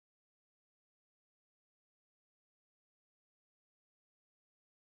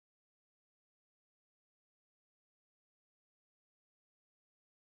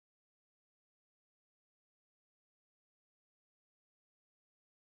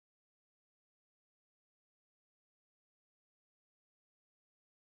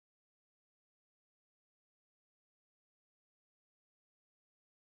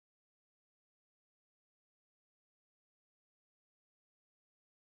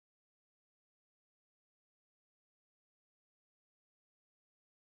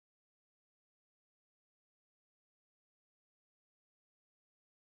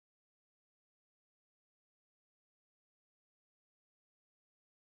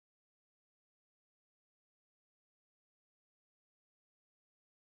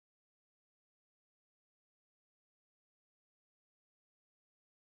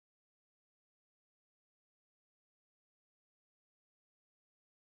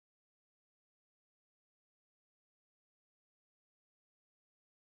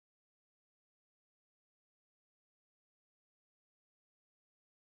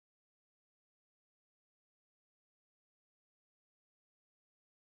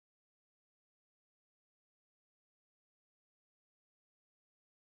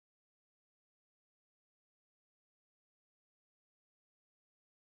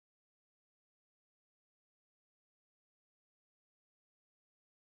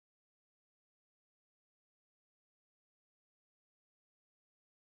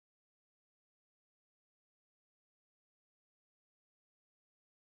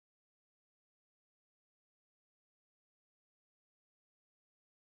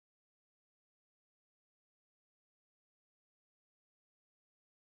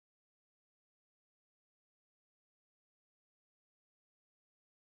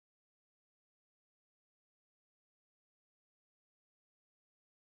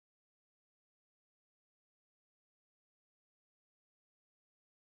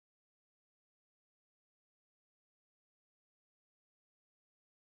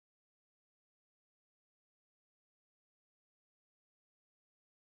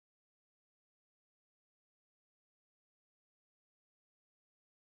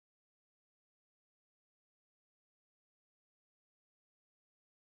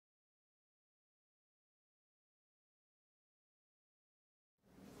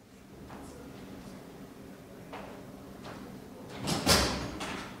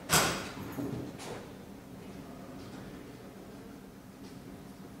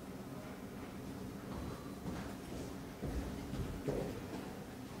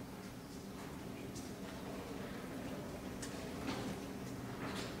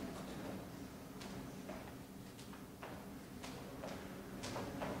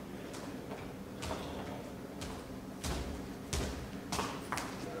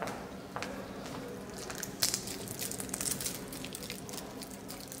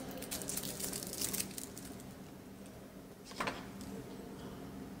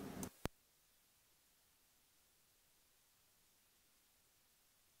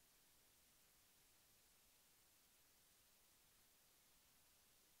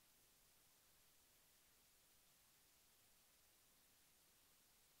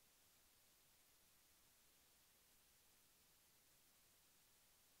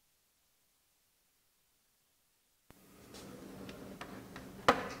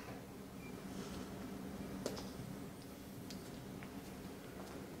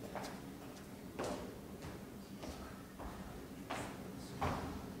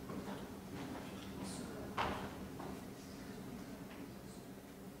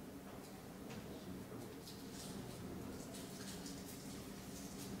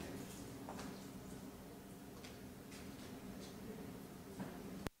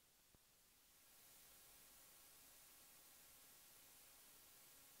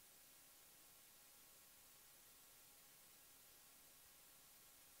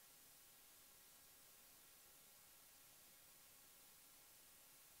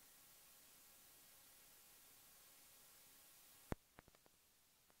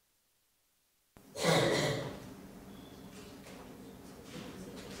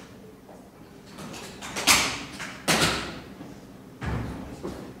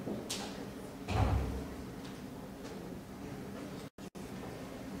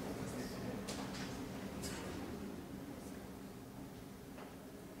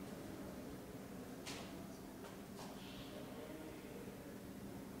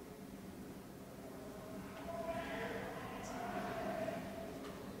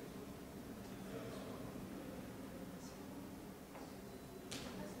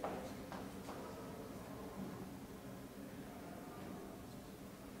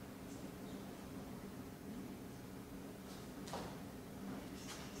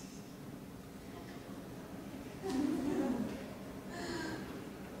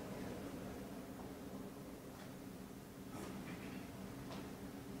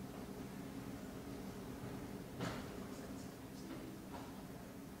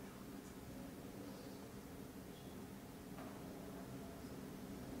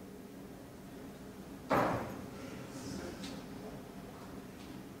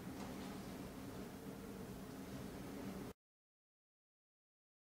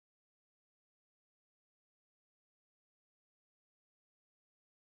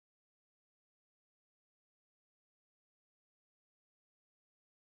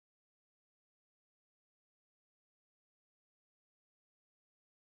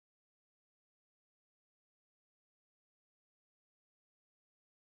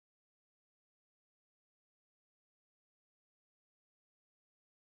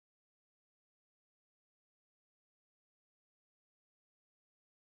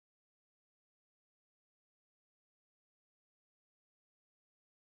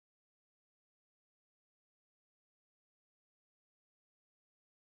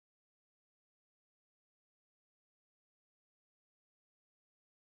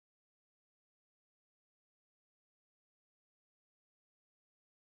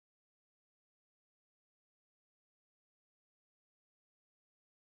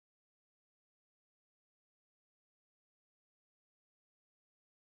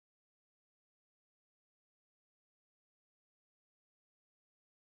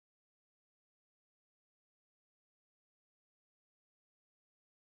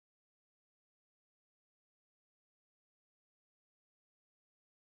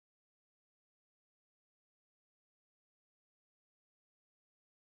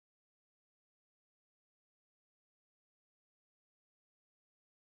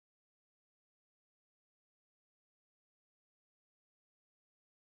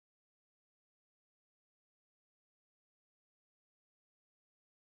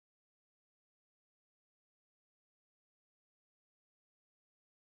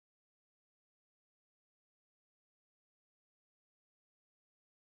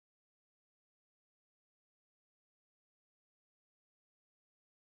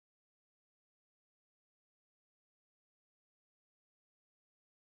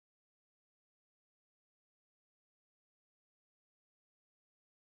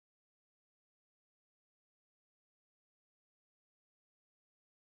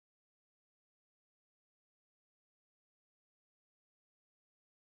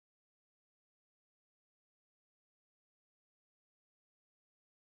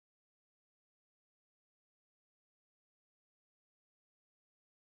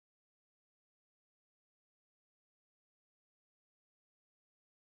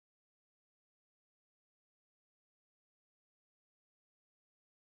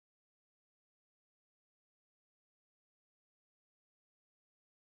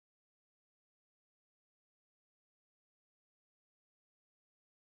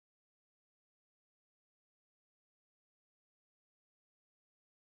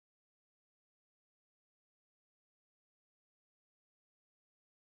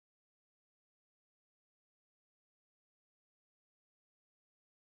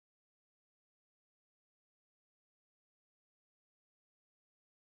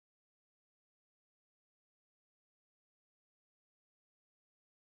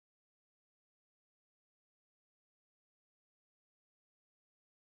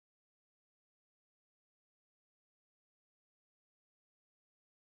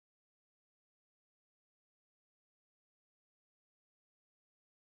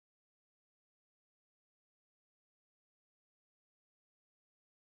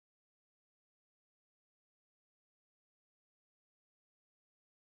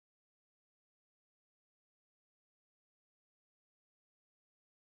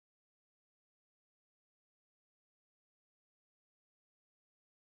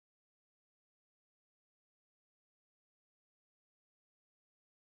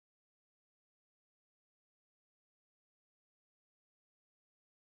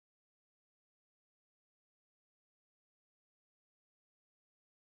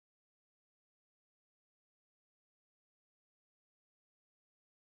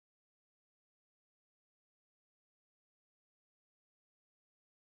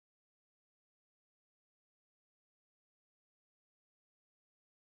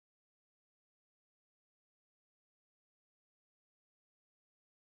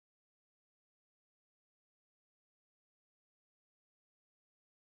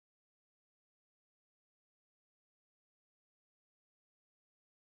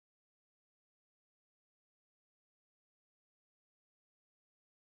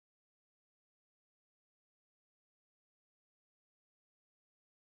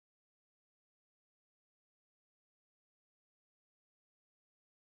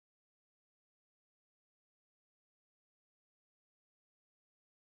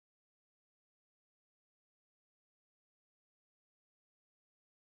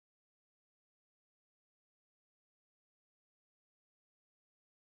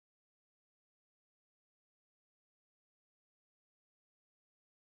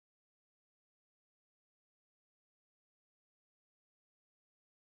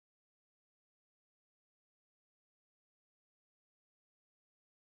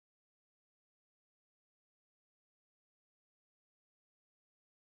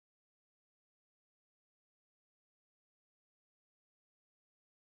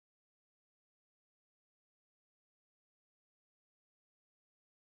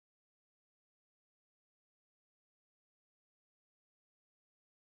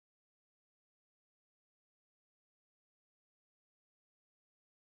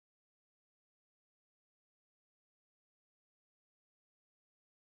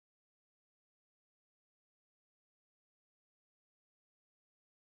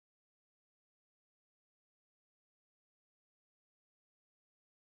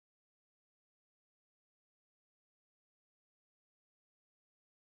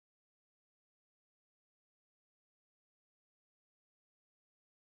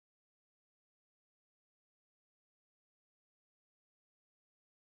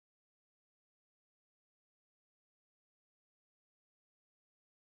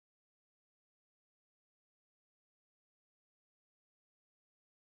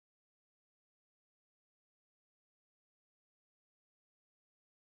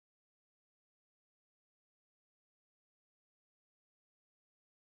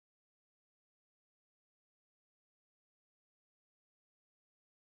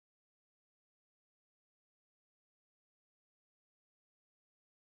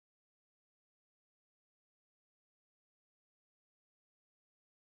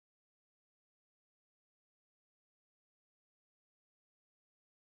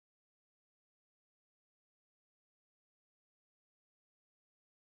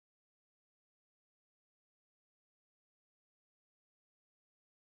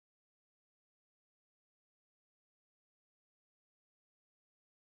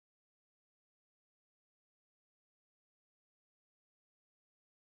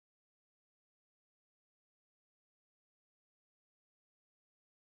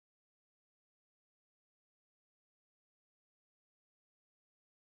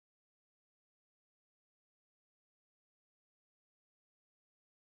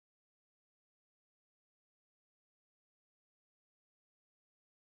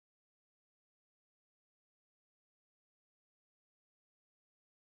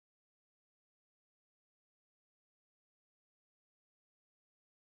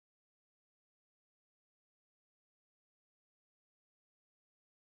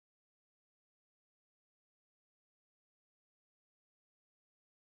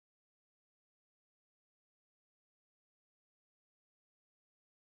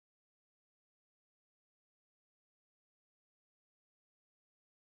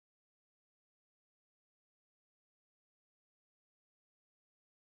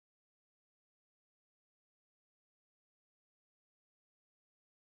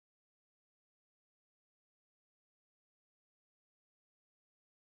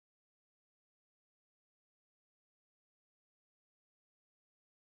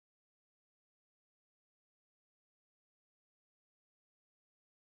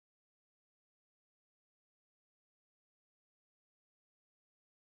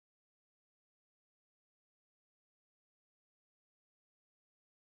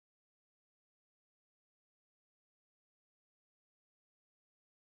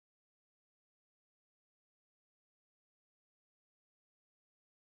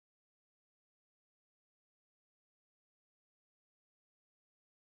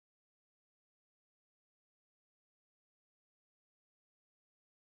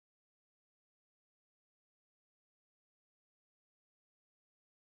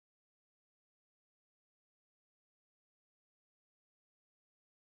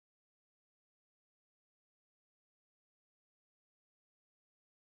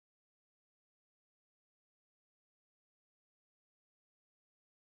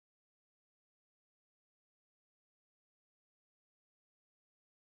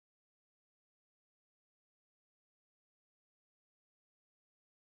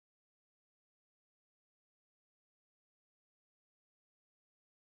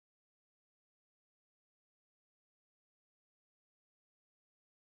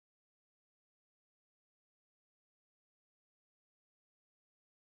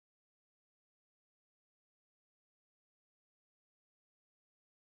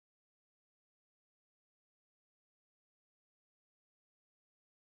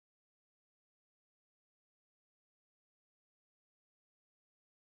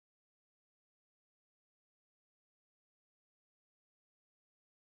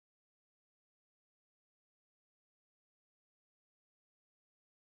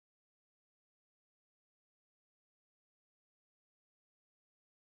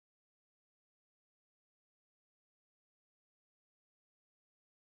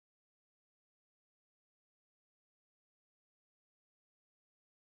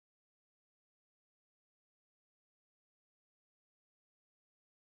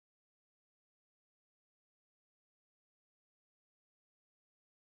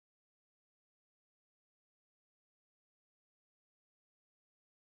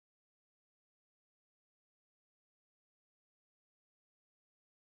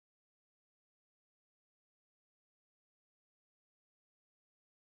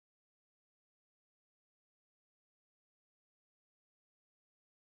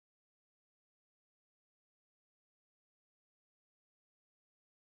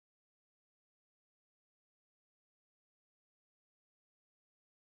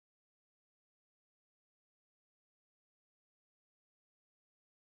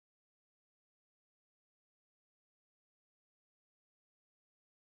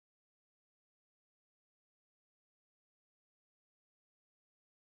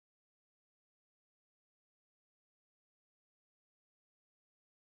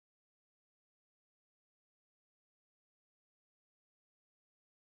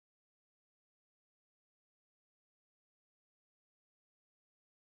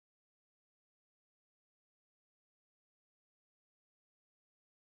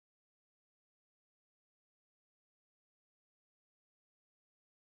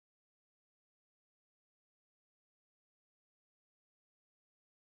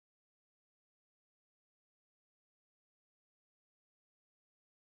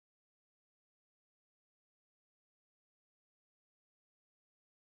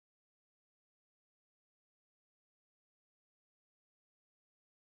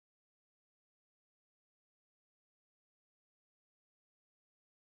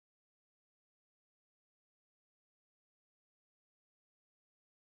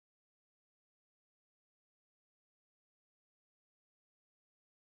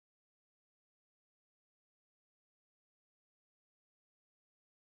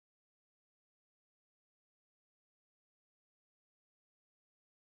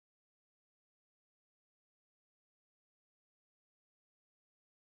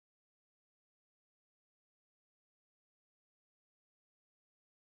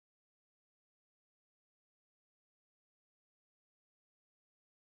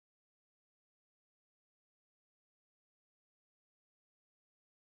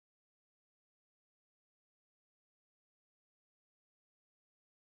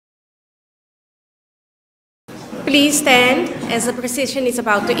Please stand as the procession is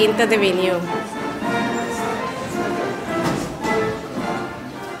about to enter the venue.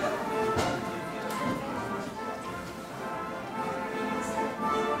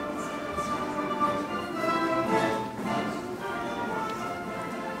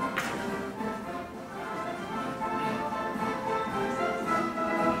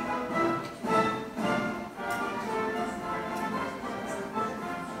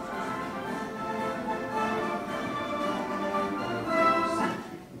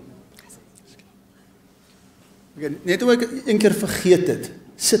 Net hoe ek een keer vergeet het,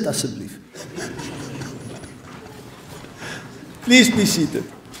 sit asseblief. Please be seated.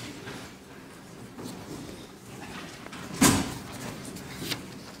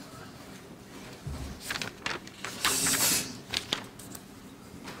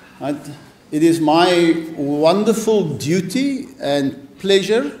 And it is my wonderful duty and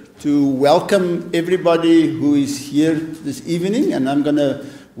pleasure to welcome everybody who is here this evening, and I'm going to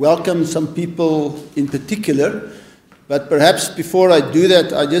welcome some people in particular, but perhaps before I do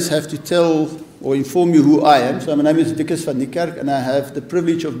that, I just have to tell or inform you who I am. So my name is Wikus van Niekerk, and I have the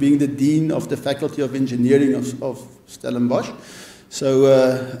privilege of being the Dean of the Faculty of Engineering of Stellenbosch. So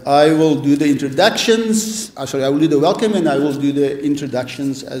I will do the introductions, I will do the welcome, and I will do the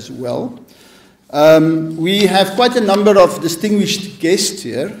introductions as well. We have quite a number of distinguished guests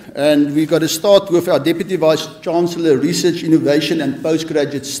here, and we've got to start with our Deputy Vice Chancellor, Research, Innovation and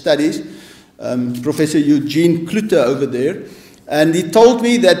Postgraduate Studies, Professor Eugene Klute over there. And he told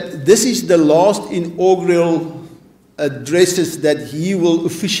me that this is the last inaugural addresses that he will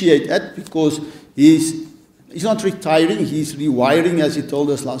officiate at, because he's not retiring, he's rewiring, as he told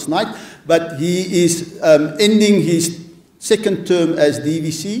us last night, but he is ending his second term as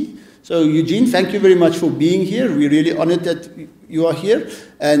DVC. So Eugene, thank you very much for being here. We're really honored that you are here.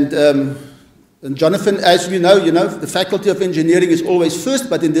 And Jonathan, as we know, the Faculty of Engineering is always first,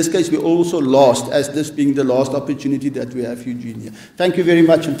 but in this case we're also last, as this being the last opportunity that we have Eugene here. Thank you very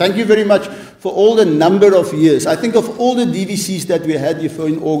much, and thank you very much for all the number of years. I think of all the DVCs that we had here for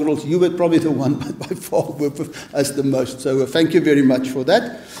inaugurals, you were probably the one by far with us the most. So thank you very much for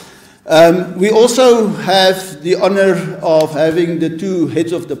that. We also have the honor of having the two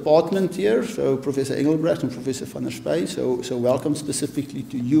heads of department here, so Professor Engelbrecht and Professor van der Spey, so welcome specifically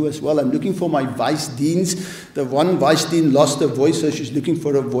to you as well. I'm looking for my vice deans. The one vice dean lost a voice, so she's looking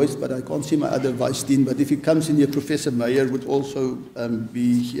for a voice, but I can't see my other vice dean, but if he comes in here, Professor Meyer would also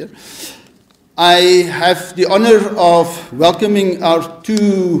be here. I have the honor of welcoming our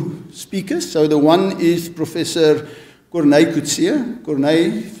two speakers. So the one is Professor Corné Coetzee.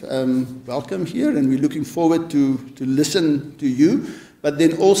 Corné, welcome here, and we're looking forward to listen to you. But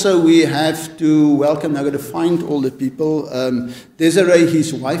then also we have to welcome, I'm going to find all the people, Desiree,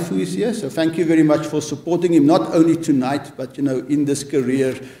 his wife, who is here. So thank you very much for supporting him, not only tonight, but in this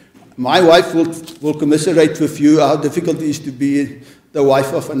career. My wife will commiserate with you how difficult it is to be the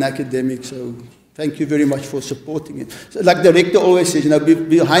wife of an academic. So thank you very much for supporting it. So like the rector always says,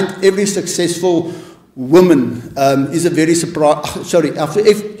 behind every successful woman is a very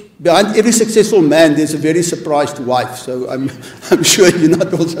behind every successful man, there's a very surprised wife. So I'm sure you're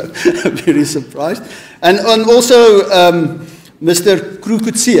not also very surprised. And also Mr.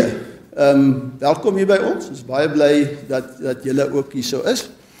 Coetzee, welkom hier by ons. Ons is baie bly dat julle ook hier so is.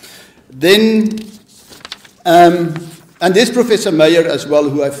 Then and there's Professor Meyer as well,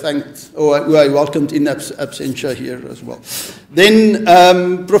 who I thanked, or who I welcomed in absentia here as well. Then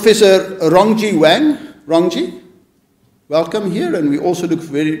Professor Rong-Jie Wang. Rong-Jie, welcome here, and we also look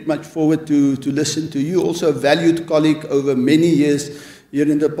very much forward to listen to you. Also a valued colleague over many years here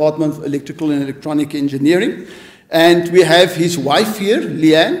in the Department of Electrical and Electronic Engineering. And we have his wife here,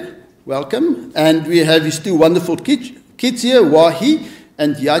 Leanne, welcome. And we have his two wonderful kids here, Wahi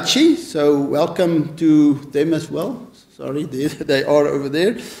and Yachi. So welcome to them as well. Sorry, they are over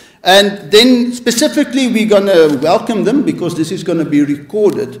there. And then specifically we're going to welcome them, because this is going to be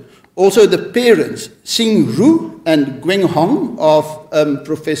recorded. Also the parents, Xing Ru and Gweng Hong of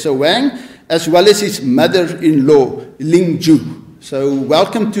Professor Wang, as well as his mother-in-law, Ling Ju. So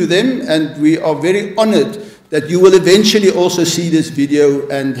welcome to them, and we are very honored that you will eventually also see this video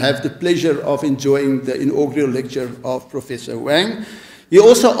and have the pleasure of enjoying the inaugural lecture of Professor Wang. He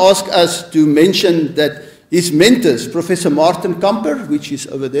also asked us to mention that his mentors, Professor Martin Kamper, which is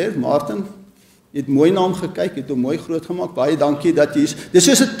over there, Martin, het mooi na hom gekyk, het hom mooi groot gemaak. Baie dankie dat jy is. Dis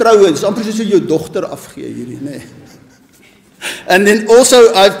soos 'n troue, dis amper soos jy jou dogter afgee hierdie, nê. And then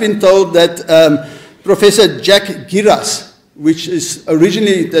also I've been told that Professor Jack Giras, which is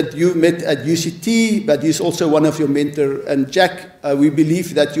originally that you met at UCT, but he's also one of your mentors. And Jack, we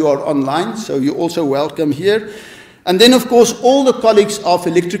believe that you are online, so you're also welcome here. And then, of course, all the colleagues of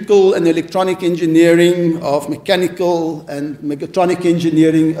electrical and electronic engineering, of mechanical and mechatronic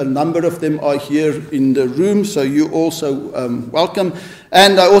engineering, a number of them are here in the room, so you're also welcome.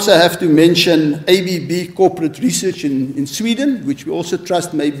 And I also have to mention ABB Corporate Research in Sweden, which we also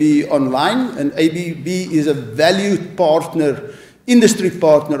trust may be online. And ABB is a valued partner, industry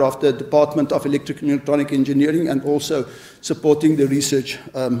partner of the Department of Electrical and Electronic Engineering, and also supporting the research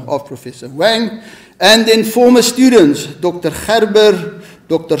of Professor Wang. And then former students, Dr. Gerber,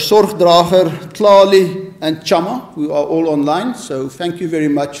 Dr. Zorgdrager, Tlali, and Chama, who are all online. So thank you very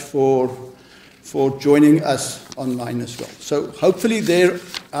much for joining us online as well. So hopefully there,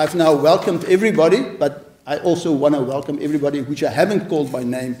 I've now welcomed everybody, but I also want to welcome everybody which I haven't called by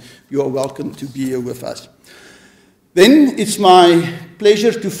name. You are welcome to be here with us. Then it's my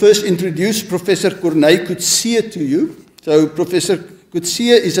pleasure to first introduce Professor Corné Coetzee to you. So Professor Coetzee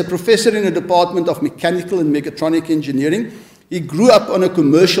is a professor in the Department of Mechanical and Mechatronic Engineering. He grew up on a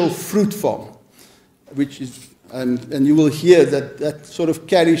commercial fruit farm, which is, and you will hear that sort of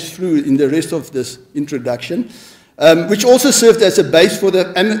carries through in the rest of this introduction, which also served as a base for the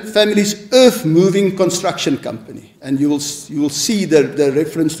family's earth-moving construction company. And you will see the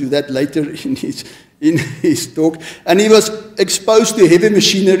reference to that later in his talk. And he was exposed to heavy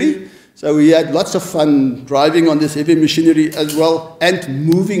machinery, so he had lots of fun driving on this heavy machinery as well, and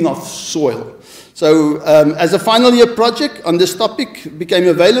moving of soil. So as a final year project on this topic became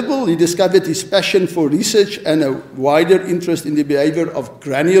available, he discovered his passion for research and a wider interest in the behavior of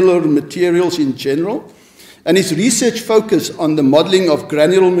granular materials in general. And his research focused on the modeling of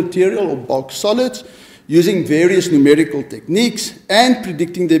granular material or bulk solids, using various numerical techniques and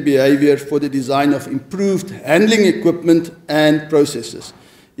predicting their behavior for the design of improved handling equipment and processes.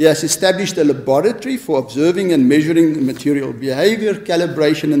 He has established a laboratory for observing and measuring material behavior,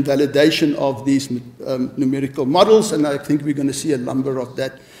 calibration and validation of these numerical models, and I think we're going to see a number of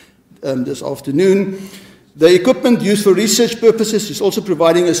that this afternoon. The equipment used for research purposes is also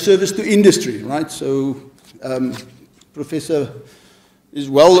providing a service to industry, right? So Professor is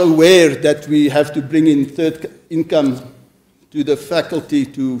well aware that we have to bring in third income to the faculty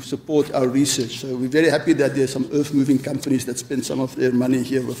to support our research. So we're very happy that there's some earth-moving companies that spend some of their money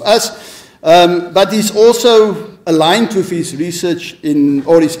here with us. But he's also aligned with his research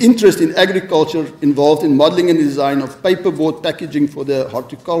or his interest in agriculture, involved in modeling and design of paperboard packaging for the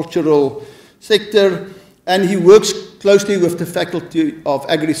horticultural sector. And he works closely with the Faculty of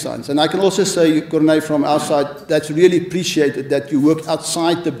Agri-Science. And I can also say, Corné, from our side, that's really appreciated that you work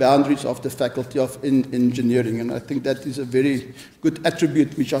outside the boundaries of the Faculty of Engineering. And I think that is a very good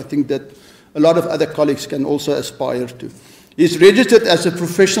attribute, which I think that a lot of other colleagues can also aspire to. He's registered as a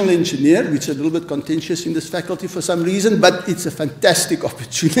professional engineer, which is a little bit contentious in this faculty for some reason, but it's a fantastic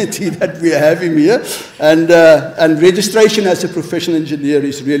opportunity that we have him here. And registration as a professional engineer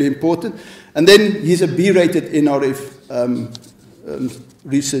is really important. And then he's a B-rated NRF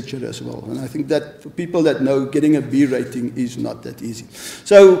researcher as well. And I think that for people that know, getting a B rating is not that easy.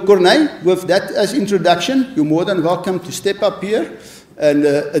 So, Corné, with that as introduction, you're more than welcome to step up here and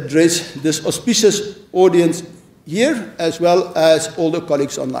address this auspicious audience here, as well as all the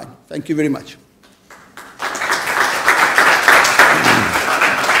colleagues online. Thank you very much.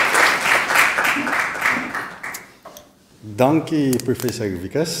 Dankie, Professor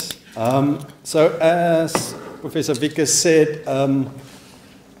Wiekes. So as Professor Wiekes said,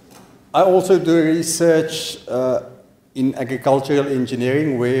 I also do research in agricultural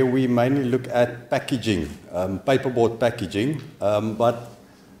engineering, where we mainly look at packaging, paperboard packaging. But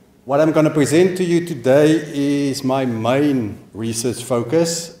what I'm going to present to you today is my main research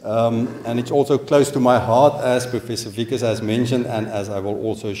focus, and it's also close to my heart, as Professor Wiekes has mentioned, and as I will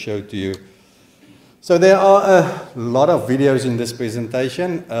also show to you. So there are a lot of videos in this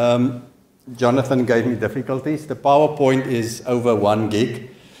presentation. Jonathan gave me difficulties. The PowerPoint is over 1 gig,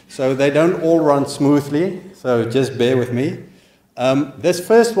 so they don't all run smoothly, so just bear with me. This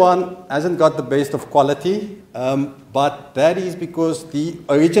first one hasn't got the best of quality, but that is because the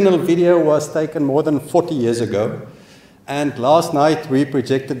original video was taken more than 40 years ago, and last night we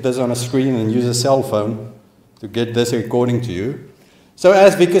projected this on a screen and used a cell phone to get this recording to you. So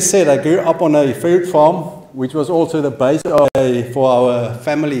as Wiekes said, I grew up on a fruit farm, which was also the base for our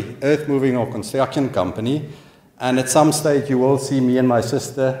family earth-moving or construction company. And at some stage you will see me and my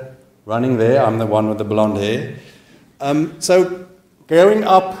sister running there. I'm the one with the blonde hair. So growing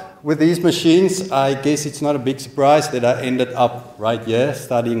up with these machines, I guess it's not a big surprise that I ended up right here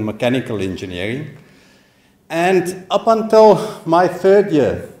studying mechanical engineering. And up until my 3rd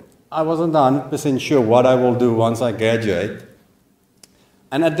year, I wasn't 100% sure what I will do once I graduate.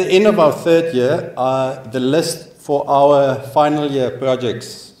 And at the end of our 3rd year, the list for our final year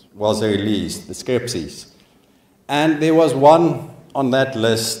projects was released, the scriptsies. And there was one on that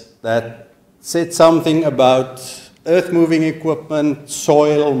list that said something about earth-moving equipment,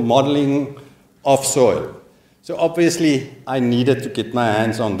 soil, modeling of soil. So obviously, I needed to get my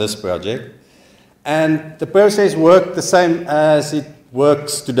hands on this project. And the process worked the same as it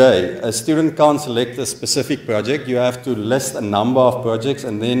works today. A student can't select a specific project. You have to list a number of projects,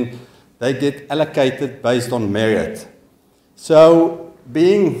 and then they get allocated based on merit. So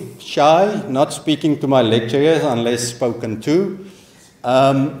being shy, not speaking to my lecturers unless spoken to,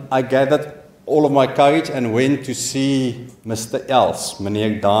 I gathered all of my courage and went to see Mr. Els,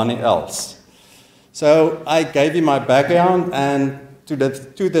 meneer Dani Els. So I gave him my background, and to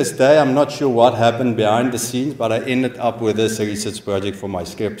this day, I'm not sure what happened behind the scenes, but I ended up with this research project for my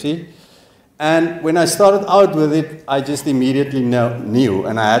scriptsy. And when I started out with it, I just immediately knew,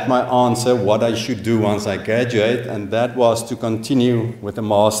 and I had my answer what I should do once I graduate, and that was to continue with a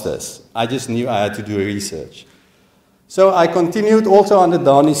master's. I just knew I had to do research. So I continued also under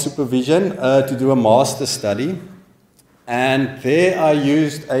Dani's supervision to do a master's study, and there I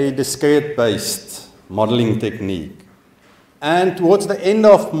used a discrete-based modeling technique. And towards the end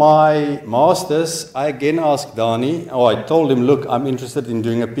of my master's, I again asked Dani, or I told him, look, I'm interested in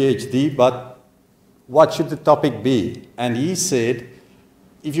doing a PhD, but what should the topic be? And he said,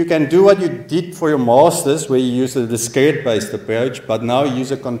 if you can do what you did for your master's, where you use a discrete-based approach, but now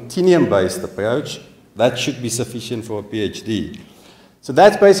use a continuum-based approach, that should be sufficient for a PhD. So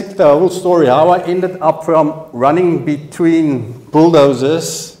that's basically the whole story, how I ended up from running between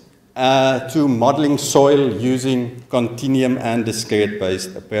bulldozers to modeling soil using continuum and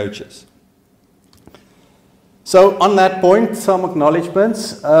discrete-based approaches. So on that point, some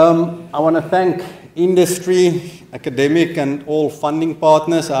acknowledgements. I want to thank industry, academic, and all funding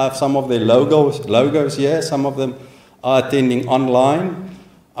partners. I have some of their logos here. Some of them are attending online.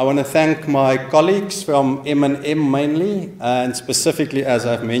 I want to thank my colleagues from M&M mainly, and specifically, as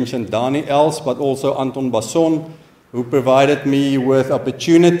I've mentioned, Dani Els, but also Anton Basson, who provided me with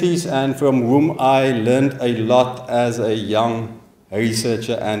opportunities and from whom I learned a lot as a young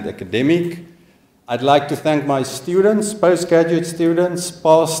researcher and academic. I'd like to thank my students, postgraduate students,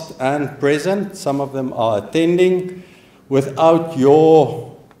 past and present. Some of them are attending. Without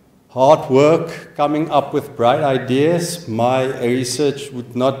your hard work coming up with bright ideas, my research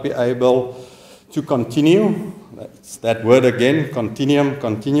would not be able to continue. That's that word again, continuum,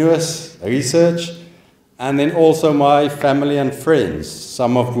 continuous research. And then also my family and friends,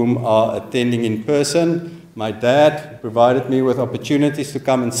 some of whom are attending in person. My dad provided me with opportunities to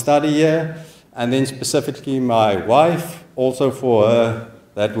come and study here. And then specifically my wife, also for her,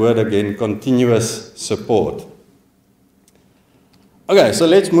 that word again, continuous support. Okay, so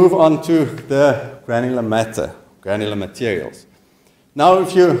let's move on to the granular matter, granular materials. Now,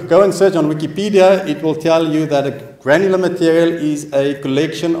 if you go and search on Wikipedia, it will tell you that a granular material is a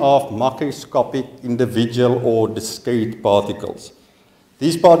collection of macroscopic, individual, or discrete particles.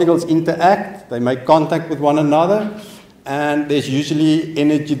 These particles interact, they make contact with one another, and there's usually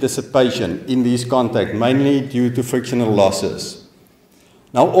energy dissipation in these contacts, mainly due to frictional losses.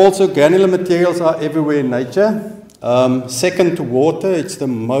 Now, also, granular materials are everywhere in nature. Second to water, it's the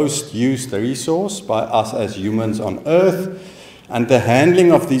most used resource by us as humans on Earth. And the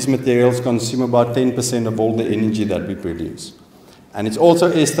handling of these materials consume about 10% of all the energy that we produce. And it's also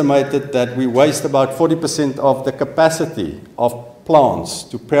estimated that we waste about 40% of the capacity of plants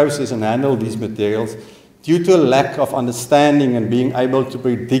to process and handle these materials due to a lack of understanding and being able to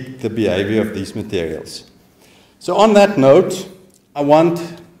predict the behavior of these materials. So on that note, I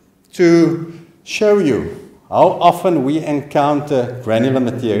want to show you how often we encounter granular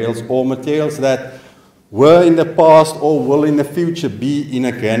materials or materials that were in the past or will in the future be in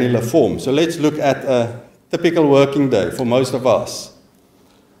a granular form. So let's look at a typical working day for most of us.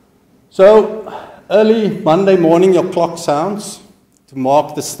 So early Monday morning, your clock sounds to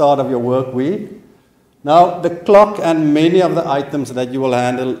mark the start of your work week. Now, the clock and many of the items that you will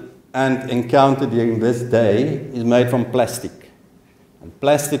handle and encounter during this day is made from plastic. And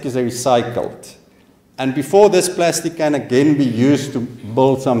plastic is recycled. And before this plastic can again be used to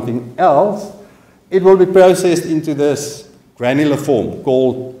build something else, it will be processed into this granular form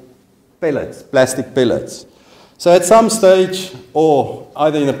called pellets, plastic pellets. So at some stage, or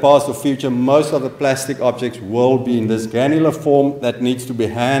either in the past or future, most of the plastic objects will be in this granular form that needs to be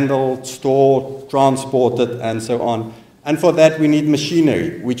handled, stored, transported, and so on. And for that, we need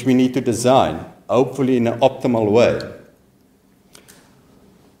machinery, which we need to design, hopefully in an optimal way.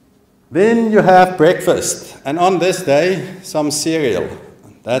 Then you have breakfast, and on this day, some cereal.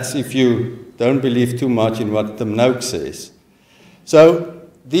 That's if you don't believe too much in what Tim Noakes says. So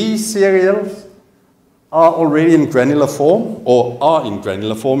these cereals are already in granular form, or are in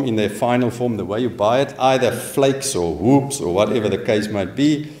granular form in their final form, the way you buy it, either flakes or hoops or whatever the case might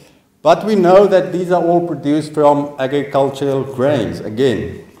be. But we know that these are all produced from agricultural grains,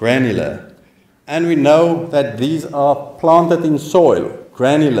 again, granular. And we know that these are planted in soil,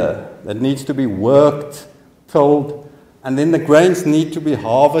 granular, that needs to be worked, tilled, and then the grains need to be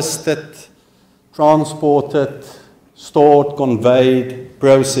harvested, transported, stored, conveyed,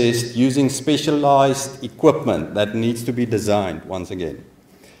 processed using specialized equipment that needs to be designed once again.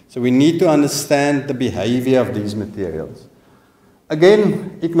 So we need to understand the behavior of these materials.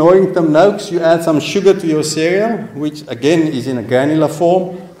 Again, ignoring Tim Noakes, you add some sugar to your cereal, which again is in a granular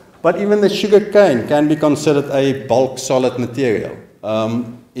form, but even the sugar cane can be considered a bulk solid material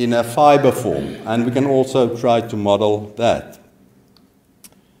in a fiber form, and we can also try to model that.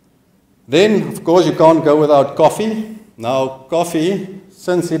 Then, of course, you can't go without coffee. Now, coffee,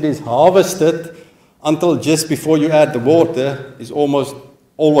 since it is harvested until just before you add the water, is almost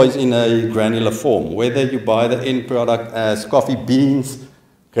always in a granular form, whether you buy the end product as coffee beans,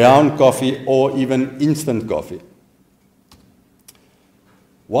 ground coffee, or even instant coffee.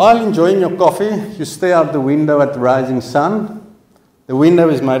 While enjoying your coffee, you stare out the window at the rising sun. The window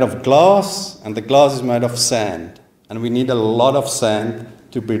is made of glass, and the glass is made of sand. And we need a lot of sand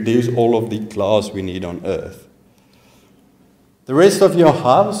to produce all of the glass we need on Earth. The rest of your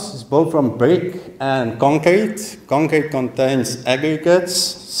house is built from brick and concrete. Concrete contains aggregates,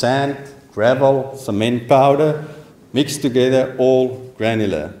 sand, gravel, cement powder, mixed together, all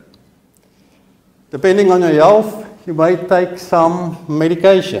granular. Depending on your health, you may take some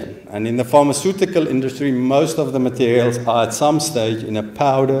medication. And in the pharmaceutical industry, most of the materials are at some stage in a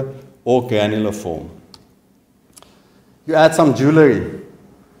powder or granular form. You add some jewelry,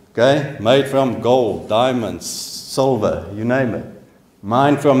 okay, made from gold, diamonds, silver, you name it,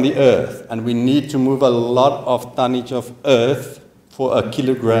 mined from the earth, and we need to move a lot of tonnage of earth for a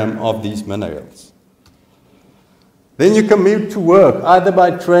kilogram of these minerals. Then you commute to work, either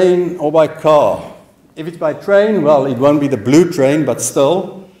by train or by car. If it's by train, well, it won't be the blue train, but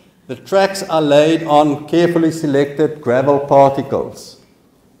still, the tracks are laid on carefully selected gravel particles.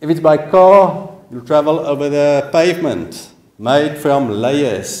 If it's by car, you'll travel over the pavement, made from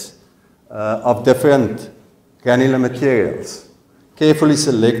layers of different granular materials, carefully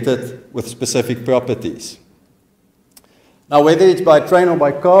selected with specific properties. Now, whether it's by train or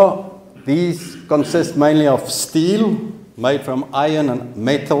by car, these consist mainly of steel, made from iron and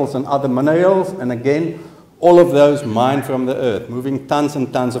metals and other minerals, and again, all of those mined from the earth, moving tons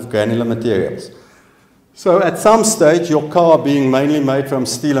and tons of granular materials. So at some stage, your car, being mainly made from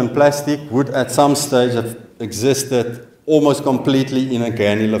steel and plastic, would at some stage have existed almost completely in a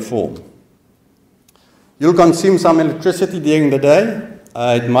granular form. You'll consume some electricity during the day.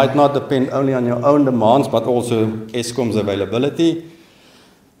 It might not depend only on your own demands, but also Eskom's availability.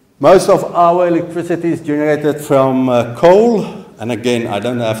 Most of our electricity is generated from coal, and again, I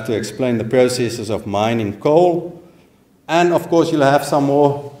don't have to explain the processes of mining coal. And of course, you'll have some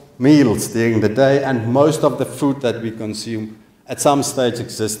more meals during the day, and most of the food that we consume at some stage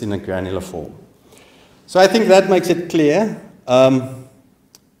exists in a granular form. So I think that makes it clear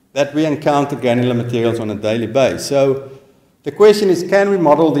that we encounter granular materials on a daily basis. So the question is, can we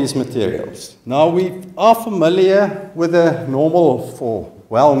model these materials? Now, we are familiar with the normal for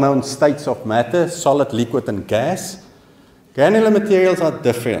well-known states of matter, solid, liquid, and gas. Granular materials are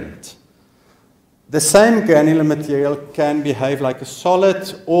different. The same granular material can behave like a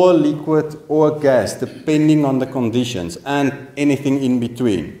solid or a liquid or a gas, depending on the conditions and anything in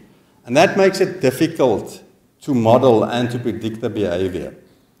between. And that makes it difficult to model and to predict the behavior.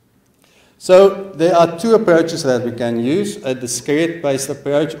 So there are two approaches that we can use, a discrete-based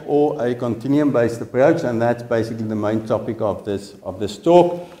approach or a continuum-based approach, and that's basically the main topic of this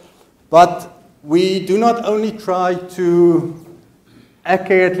talk. But we do not only try to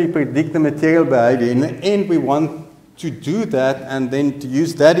accurately predict the material behavior. In the end, we want to do that and then to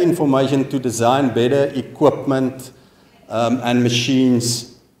use that information to design better equipment and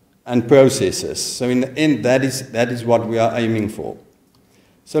machines and processes. So in the end, that is what we are aiming for.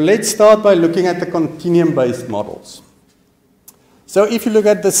 So let's start by looking at the continuum-based models. So if you look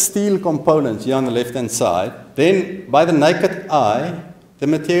at the steel components here on the left-hand side, then by the naked eye, the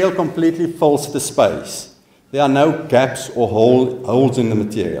material completely fills the space. There are no gaps or holes in the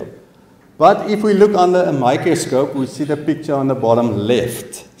material. But if we look under a microscope, we see the picture on the bottom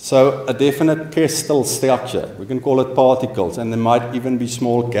left. So a definite crystal structure. We can call it particles, and there might even be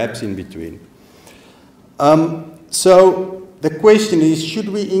small gaps in between. So the question is, should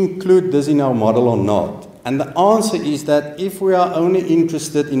we include this in our model or not? And the answer is that if we are only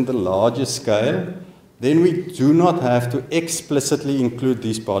interested in the larger scale, then we do not have to explicitly include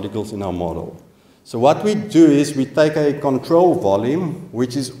these particles in our model. So what we do is we take a control volume,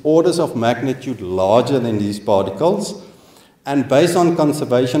 which is orders of magnitude larger than these particles, and based on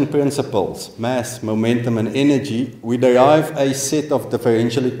conservation principles, mass, momentum, and energy, we derive a set of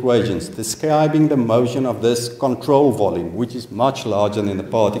differential equations describing the motion of this control volume, which is much larger than the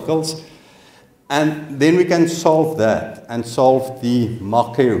particles. And then we can solve that and solve the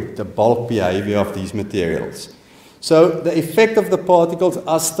Mach-E, the bulk behavior of these materials. So the effect of the particles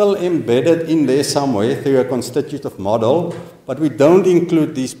are still embedded in there somewhere through a constitutive model, but we don't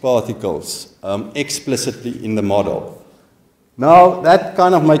include these particles explicitly in the model. Now, that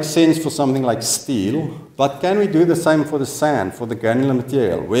kind of makes sense for something like steel, but can we do the same for the sand, for the granular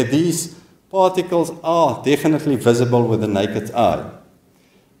material, where these particles are definitely visible with the naked eye?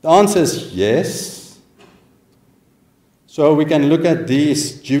 The answer is yes. So we can look at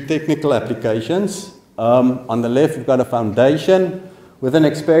these geotechnical applications. On the left, we've got a foundation with an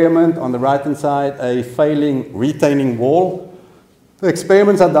experiment. On the right-hand side, a failing retaining wall. The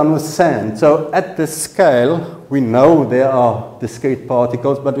experiments are done with sand. So at this scale, we know there are discrete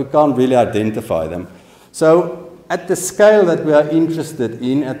particles, but we can't really identify them. So at the scale that we are interested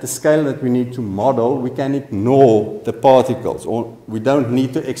in, at the scale that we need to model, we can ignore the particles, or we don't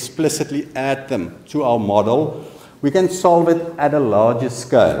need to explicitly add them to our model. We can solve it at a larger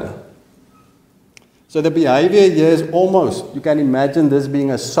scale. So the behavior here is almost, you can imagine this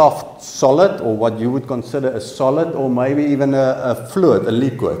being a soft solid, or what you would consider a solid, or maybe even a fluid, a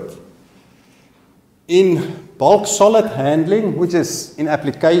liquid. In bulk solid handling, which is in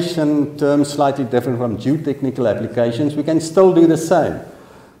application terms slightly different from geotechnical applications, we can still do the same.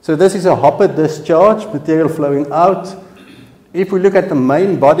 So this is a hopper discharge, material flowing out. If we look at the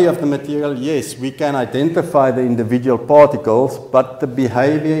main body of the material, yes, we can identify the individual particles, but the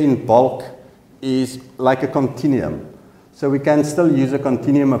behavior in bulk is like a continuum. So we can still use a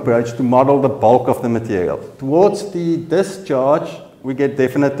continuum approach to model the bulk of the material. Towards the discharge, we get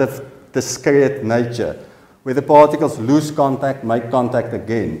definitive discrete nature, where the particles lose contact, make contact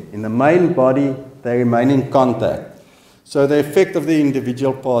again. In the main body, they remain in contact. So the effect of the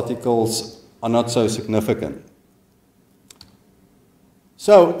individual particles are not so significant.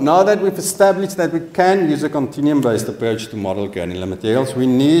 So now that we've established that we can use a continuum-based approach to model granular materials, we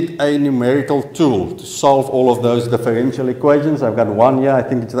need a numerical tool to solve all of those differential equations. I've got one here. I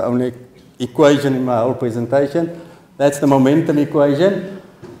think it's the only equation in my whole presentation. That's the momentum equation,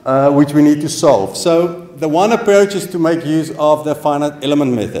 which we need to solve. So the one approach is to make use of the finite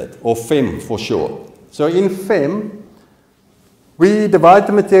element method, or FEM for short. So in FEM, we divide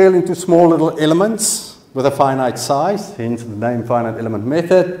the material into small little elements with a finite size, hence the name finite element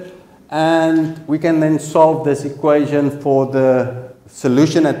method, and we can then solve this equation for the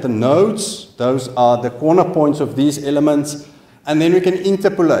solution at the nodes. Those are the corner points of these elements, and then we can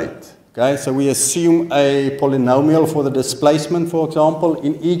interpolate. Okay, so we assume a polynomial for the displacement, for example,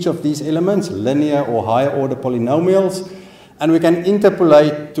 in each of these elements, linear or higher order polynomials, and we can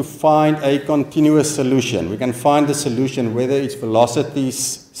interpolate to find a continuous solution. We can find the solution, whether it's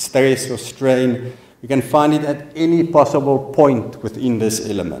velocities, stress or strain. We can find it at any possible point within this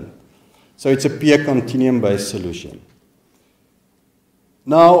element. So it's a pure continuum-based solution.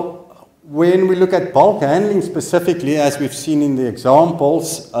 Now, when we look at bulk handling specifically, as we've seen in the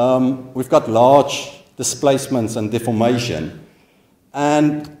examples, we've got large displacements and deformation.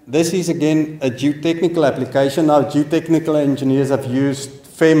 And this is, again, a geotechnical application. Now, geotechnical engineers have used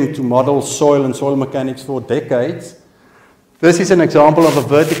FEM to model soil and soil mechanics for decades. This is an example of a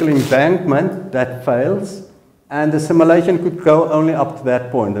vertical embankment that fails, and the simulation could go only up to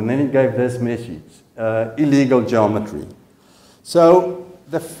that point, and then it gave this message, illegal geometry. So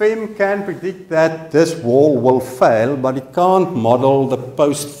the FEM can predict that this wall will fail, but it can't model the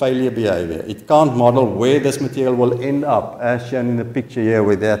post-failure behavior. It can't model where this material will end up, as shown in the picture here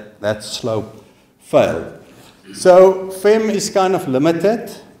where that slope failed. So FEM is kind of limited.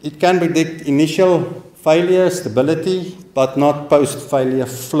 It can predict initial failure, stability, but not post-failure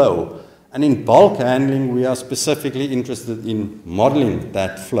flow. And in bulk handling, we are specifically interested in modeling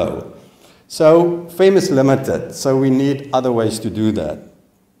that flow. So FEM is limited, so we need other ways to do that.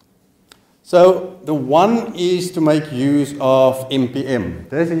 So the one is to make use of MPM.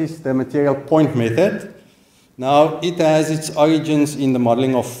 This is the material point method. Now, it has its origins in the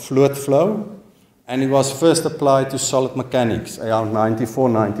modeling of fluid flow, and it was first applied to solid mechanics around 94,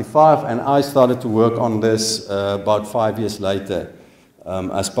 95, and I started to work on this about 5 years later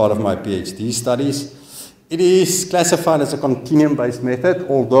as part of my PhD studies. It is classified as a continuum-based method,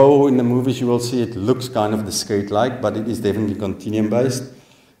 although in the movies you will see it looks kind of discrete-like, but it is definitely continuum-based.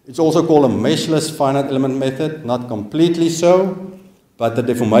 It's also called a meshless finite element method, not completely so, but the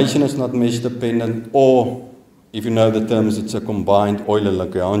deformation is not mesh-dependent, or if you know the terms, it's a combined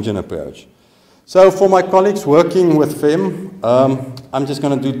Euler-Lagrangian approach. So for my colleagues working with FEM, I'm just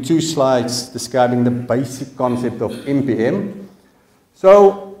going to do 2 slides describing the basic concept of MPM.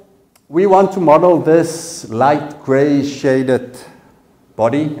 So we want to model this light gray shaded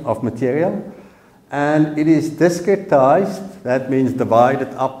body of material, and it is discretized, that means divided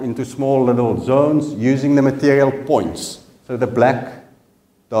up into small little zones using the material points. So the black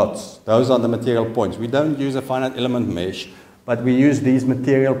dots, those are the material points. We don't use a finite element mesh, but we use these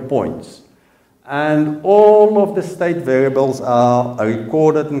material points. And all of the state variables are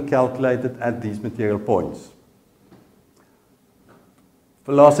recorded and calculated at these material points.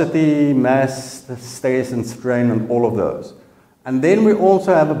 Velocity, mass, stress and strain, and all of those. And then we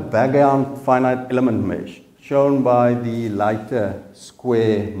also have a background finite element mesh, shown by the lighter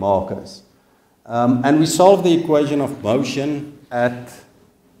square markers. And we solve the equation of motion at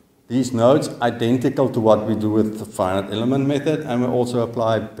these nodes, identical to what we do with the finite element method, and we also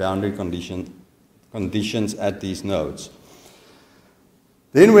apply boundary conditions at these nodes.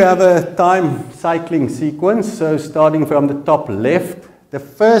 Then we have a time cycling sequence, so starting from the top left, the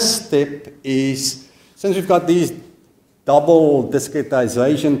first step is, since we've got these double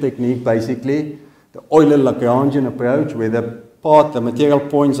discretization technique, basically, the Euler-Lagrangian approach, where the material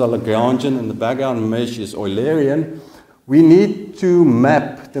points are Lagrangian and the background mesh is Eulerian, we need to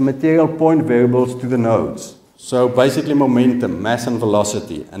map the material point variables to the nodes. So basically momentum, mass and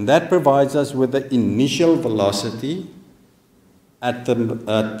velocity. And that provides us with the initial velocity at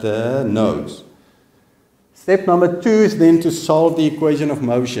the nodes. Step number 2 is then to solve the equation of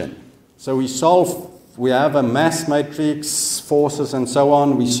motion. So we have a mass matrix, forces and so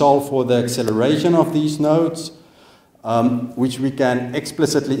on. We solve for the acceleration of these nodes, which we can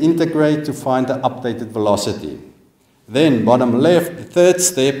explicitly integrate to find the updated velocity. Then bottom left, the third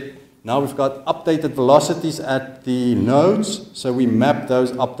step, now we've got updated velocities at the nodes. So we map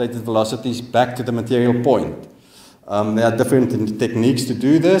those updated velocities back to the material point. There are different techniques to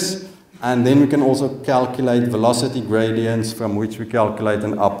do this. And then we can also calculate velocity gradients from which we calculate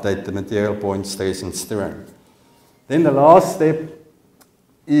and update the material point stress and strain. Then the last step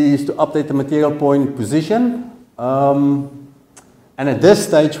is to update the material point position. And at this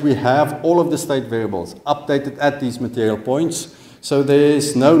stage we have all of the state variables updated at these material points. So there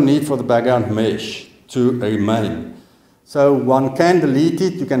is no need for the background mesh to remain. So one can delete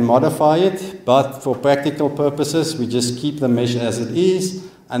it, you can modify it, but for practical purposes we just keep the mesh as it is.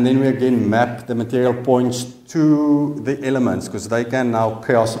 And then we again map the material points to the elements, because they can now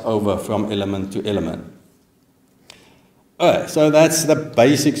cross over from element to element. Alright, so that's the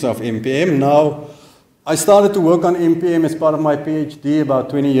basics of MPM. Now, I started to work on MPM as part of my PhD about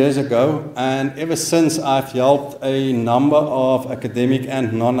 20 years ago, and ever since I've helped a number of academic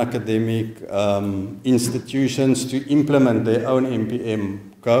and non-academic institutions to implement their own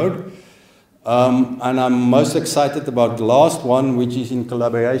MPM code. And I'm most excited about the last one, which is in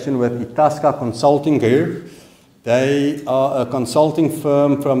collaboration with Itasca Consulting Group. They are a consulting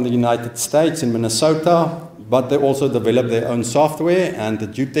firm from the United States in Minnesota, but they also develop their own software, and the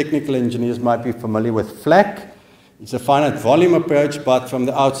geotechnical engineers might be familiar with FLAC. It's a finite volume approach, but from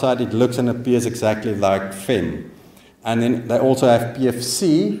the outside it looks and appears exactly like FEM. And then they also have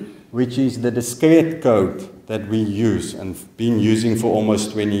PFC, which is the discrete code that we use and been using for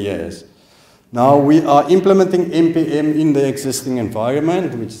almost 20 years. Now we are implementing MPM in the existing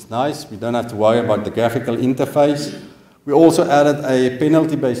environment, which is nice. We don't have to worry about the graphical interface. We also added a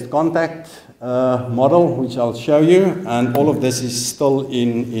penalty-based contact model, which I'll show you, and all of this is still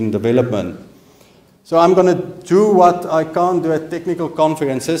in development. So I'm going to do what I can't do at technical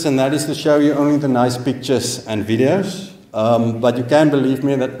conferences, and that is to show you only the nice pictures and videos. But you can believe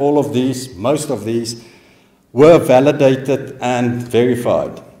me that all of these, most of these, were validated and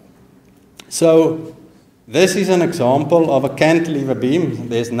verified. So this is an example of a cantilever beam.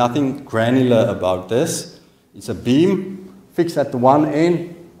 There's nothing granular about this. It's a beam fixed at the one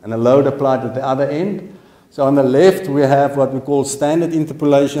end and a load applied at the other end. So on the left we have what we call standard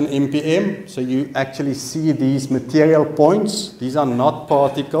interpolation MPM. So you actually see these material points. These are not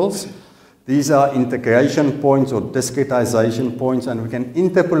particles. These are integration points or discretization points, and we can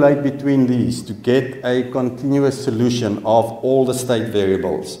interpolate between these to get a continuous solution of all the state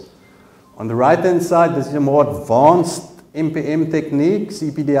variables. On the right-hand side, this is a more advanced MPM technique,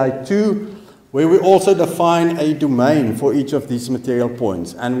 CPDI2, where we also define a domain for each of these material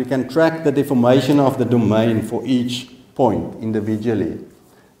points, and we can track the deformation of the domain for each point individually.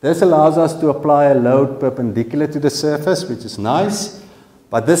 This allows us to apply a load perpendicular to the surface, which is nice,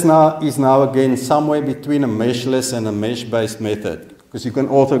 but this is now again somewhere between a meshless and a mesh-based method, because you can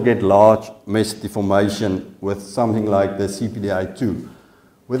also get large mesh deformation with something like the CPDI2.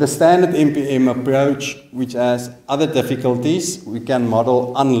 With a standard MPM approach, which has other difficulties, we can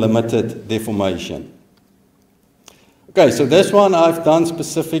model unlimited deformation. Okay, so this one I've done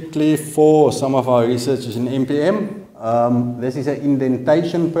specifically for some of our researchers in MPM. This is an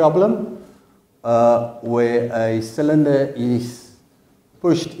indentation problem where a cylinder is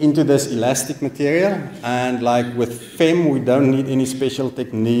pushed into this elastic material, and like with FEM, we don't need any special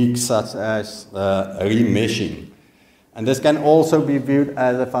techniques such as remeshing. And this can also be viewed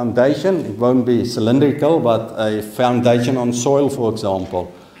as a foundation. It won't be cylindrical, but a foundation on soil, for example,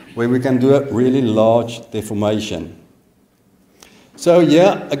 where we can do a really large deformation. So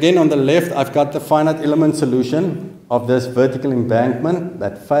yeah, again on the left, I've got the finite element solution of this vertical embankment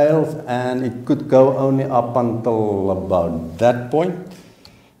that fails, and it could go only up until about that point.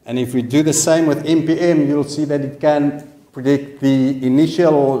 And if we do the same with MPM, you'll see that it can predict the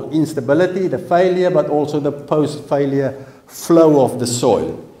initial instability, the failure, but also the post-failure flow of the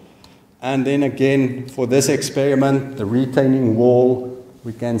soil. And then again, for this experiment, the retaining wall,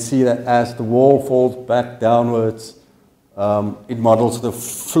 we can see that as the wall falls back downwards, it models the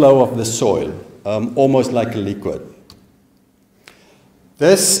flow of the soil, almost like a liquid.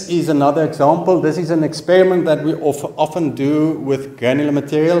 This is another example. This is an experiment that we often do with granular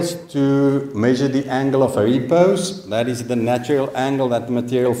materials to measure the angle of a repose. That is the natural angle that the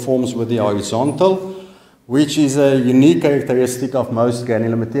material forms with the horizontal, which is a unique characteristic of most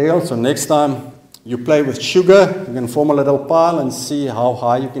granular materials. So next time you play with sugar, you can form a little pile and see how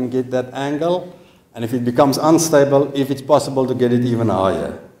high you can get that angle. And if it becomes unstable, if it's possible to get it even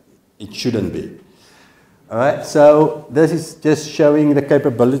higher. It shouldn't be. All right, so this is just showing the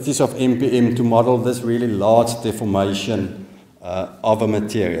capabilities of MPM to model this really large deformation of a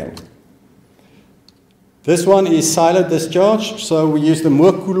material. This one is silo discharge, so we use the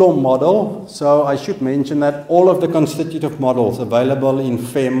Moore-Coulomb model. So I should mention that all of the constitutive models available in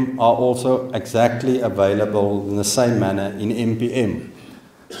FEM are also exactly available in the same manner in MPM.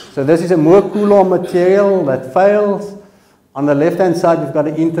 So this is a Moore-Coulomb material that fails. On the left-hand side, we've got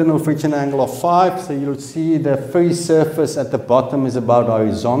an internal friction angle of 5, so you'll see the free surface at the bottom is about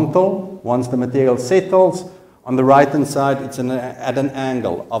horizontal once the material settles. On the right-hand side, it's at an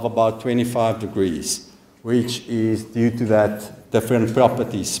angle of about 25 degrees, which is due to that different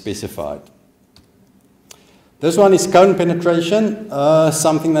properties specified. This one is cone penetration,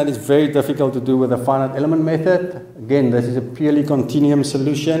 something that is very difficult to do with a finite element method. Again, this is a purely continuum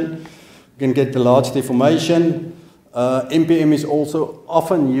solution. You can get the large deformation. MPM is also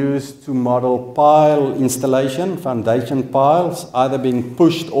often used to model pile installation, foundation piles, either being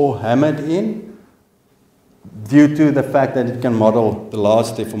pushed or hammered in, due to the fact that it can model the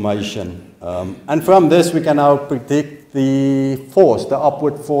large deformation. And from this, we can now predict the force, the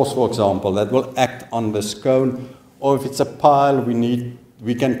upward force, for example, that will act on this cone. Or if it's a pile,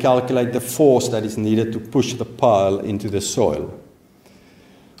 we can calculate the force that is needed to push the pile into the soil.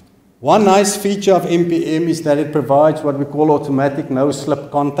 One nice feature of MPM is that it provides what we call automatic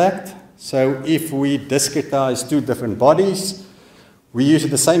no-slip contact. So if we discretize two different bodies, we use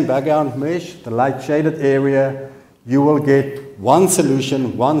the same background mesh, the light shaded area, you will get one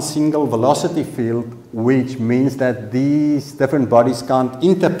solution, one single velocity field, which means that these different bodies can't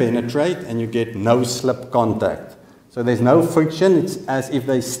interpenetrate and you get no-slip contact. So there's no friction, it's as if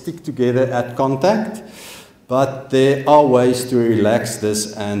they stick together at contact. But there are ways to relax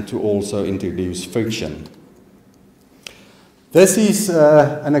this and to also introduce friction. This is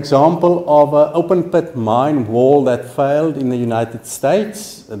an example of an open pit mine wall that failed in the United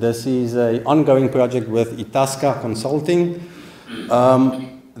States. This is an ongoing project with Itasca Consulting.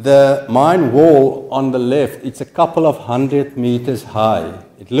 The mine wall on the left, it's a couple of 100 meters high.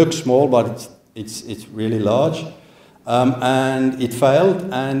 It looks small, but it's really large. And it failed,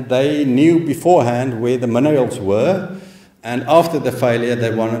 and they knew beforehand where the minerals were, and after the failure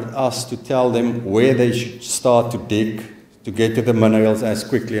they wanted us to tell them where they should start to dig to get to the minerals as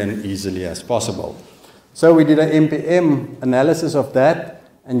quickly and easily as possible. So we did an MPM analysis of that,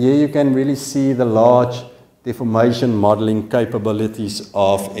 and here you can really see the large deformation modeling capabilities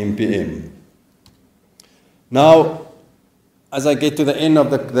of MPM. Now, as I get to the end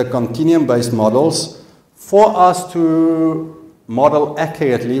of the continuum-based models, for us to model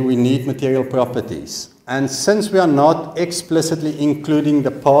accurately, we need material properties. And since we are not explicitly including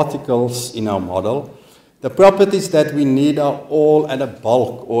the particles in our model, the properties that we need are all at a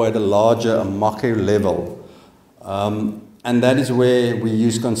bulk or at a larger, a macro level. And that is where we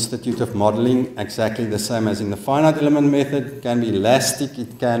use constitutive modeling exactly the same as in the finite element method. It can be elastic,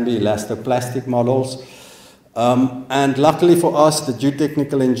 it can be elastoplastic models. And luckily for us, the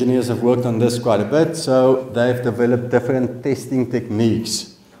geotechnical engineers have worked on this quite a bit, so they've developed different testing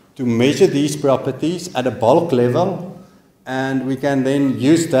techniques to measure these properties at a bulk level, and we can then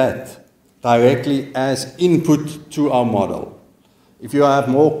use that directly as input to our model. If you have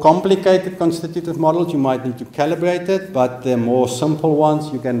more complicated constitutive models, you might need to calibrate it, but the more simple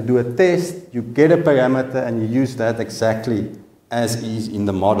ones, you can do a test, you get a parameter, and you use that exactly as is in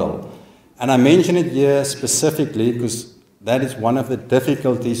the model. And I mention it here specifically because that is one of the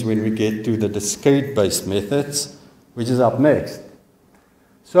difficulties when we get to the discrete-based methods, which is up next.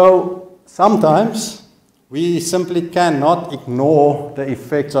 So sometimes we simply cannot ignore the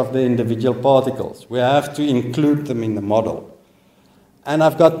effects of the individual particles. We have to include them in the model. And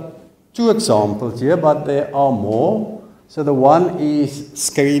I've got two examples here, but there are more. So the one is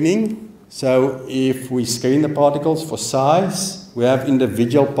screening. So if we screen the particles for size, we have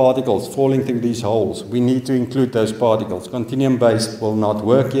individual particles falling through these holes. We need to include those particles. Continuum-based will not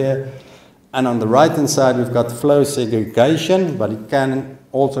work here. And on the right-hand side, we've got flow segregation, but it can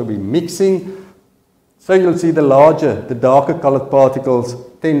also be mixing. So you'll see the larger, the darker colored particles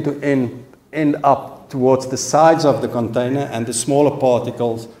tend to end up towards the sides of the container and the smaller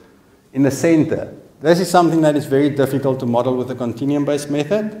particles in the center. This is something that is very difficult to model with a continuum-based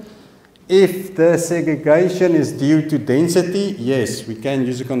method. If the segregation is due to density, yes, we can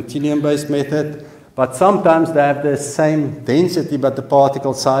use a continuum-based method, but sometimes they have the same density, but the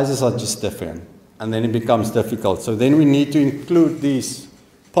particle sizes are just different, and then it becomes difficult. So then we need to include these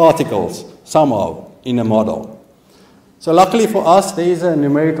particles somehow in a model. So luckily for us, there is a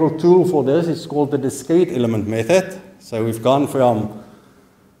numerical tool for this. It's called the discrete element method. So we've gone from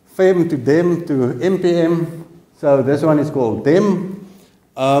FEM to DEM to MPM. So this one is called DEM.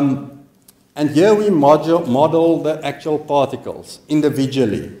 And here we model the actual particles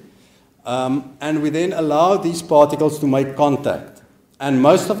individually. And we then allow these particles to make contact. And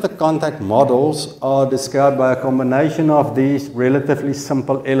most of the contact models are described by a combination of these relatively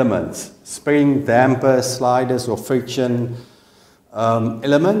simple elements: spring, dampers, sliders, or friction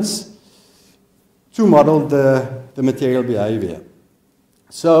elements to model the material behavior.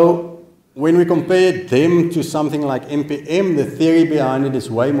 So when we compare them to something like MPM, the theory behind it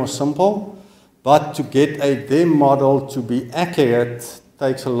is way more simple. But to get a DEM model to be accurate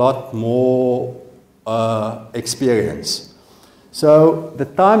takes a lot more experience. So the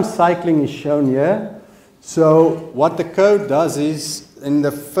time cycling is shown here. So what the code does is,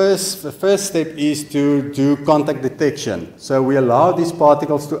 the first step is to do contact detection. So we allow these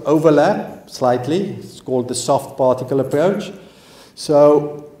particles to overlap slightly. It's called the soft particle approach.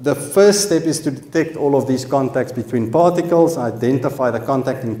 So the first step is to detect all of these contacts between particles, identify the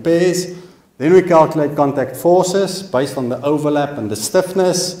contact in pairs. Then we calculate contact forces based on the overlap and the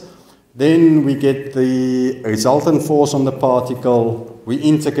stiffness. Then we get the resultant force on the particle. We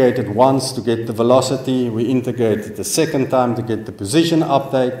integrate it once to get the velocity. We integrate it the second time to get the position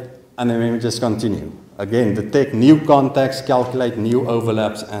update. And then we just continue. Again, detect new contacts, calculate new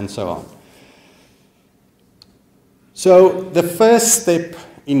overlaps, and so on. So the first step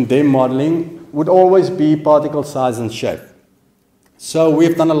in DEM modeling would always be particle size and shape. So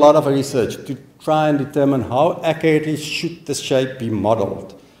we've done a lot of research to try and determine how accurately should the shape be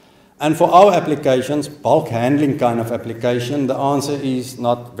modeled. And for our applications, bulk handling kind of application, the answer is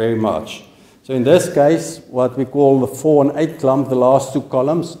not very much. So in this case, what we call the 4 and 8 clump, the last two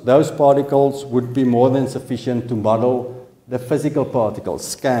columns, those particles would be more than sufficient to model the physical particles,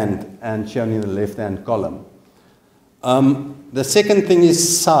 scanned and shown in the left-hand column. The second thing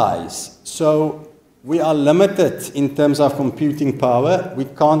is size. So we are limited in terms of computing power. We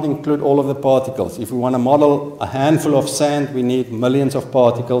can't include all of the particles. If we want to model a handful of sand, we need millions of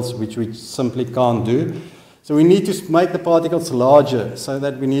particles, which we simply can't do. So we need to make the particles larger so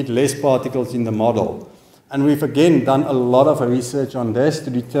that we need less particles in the model. And we've again done a lot of research on this to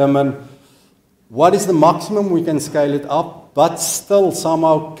determine what is the maximum we can scale it up, but still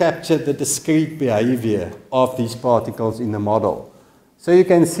somehow capture the discrete behavior of these particles in the model. So you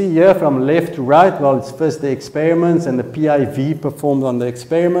can see here from left to right, well, it's first the experiments and the PIV performed on the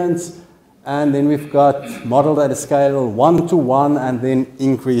experiments. And then we've got modeled at a scale 1 to 1 and then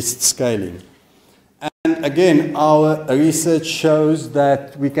increased scaling. And again, our research shows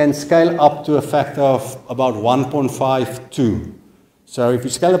that we can scale up to a factor of about 1.52. So if you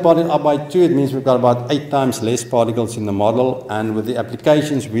scale the particle up by 2, it means we've got about 8 times less particles in the model, and with the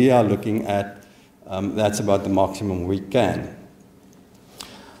applications we are looking at, that's about the maximum we can.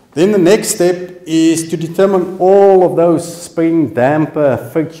 Then the next step is to determine all of those spring, damper,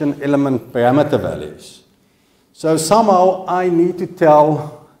 friction element parameter values. So somehow I need to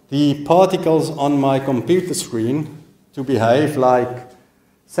tell the particles on my computer screen to behave like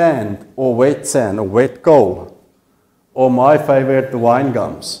sand or wet coal, or my favorite, the wine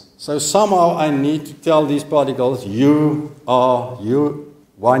gums. So somehow I need to tell these particles, you are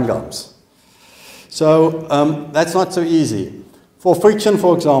wine gums. So that's not so easy. For friction,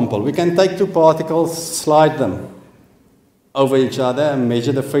 for example, we can take 2 particles, slide them over each other and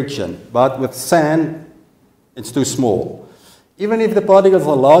measure the friction. But with sand, it's too small. Even if the particles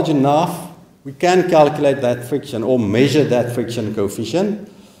are large enough, we can calculate that friction or measure that friction coefficient.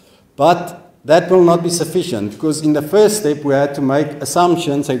 But that will not be sufficient, because in the first step we had to make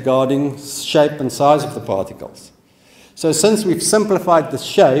assumptions regarding shape and size of the particles. So since we've simplified the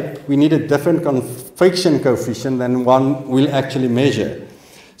shape, we need a different friction coefficient than one we'll actually measure.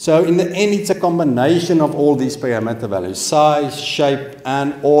 So in the end, it's a combination of all these parameter values, size, shape,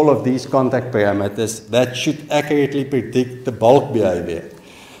 and all of these contact parameters that should accurately predict the bulk behavior.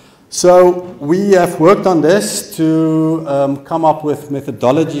 So we have worked on this to come up with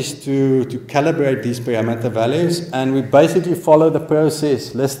methodologies to calibrate these parameter values, and we basically follow the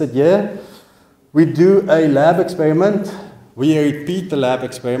process listed here. We do a lab experiment, we repeat the lab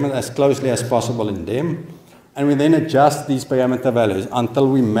experiment as closely as possible in them, and we then adjust these parameter values until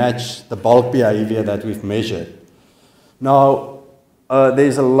we match the bulk behavior that we've measured. Now,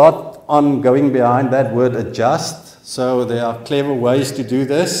 there's a lot ongoing behind that word adjust. So there are clever ways to do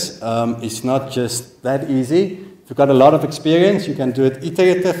this. It's not just that easy. If you've got a lot of experience, you can do it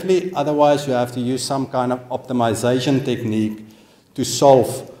iteratively. Otherwise, you have to use some kind of optimization technique to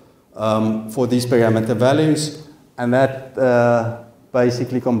solve for these parameter values. And that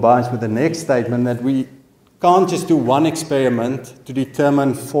basically combines with the next statement that we can't just do one experiment to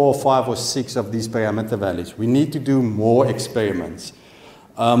determine 4, 5, or 6 of these parameter values. We need to do more experiments.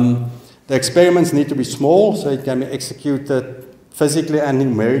 The experiments need to be small, so it can be executed physically and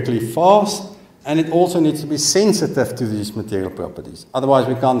numerically fast, and it also needs to be sensitive to these material properties. Otherwise,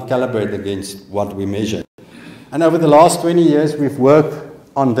 we can't calibrate against what we measure. And over the last 20 years, we've worked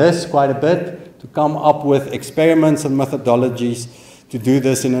on this quite a bit to come up with experiments and methodologies to do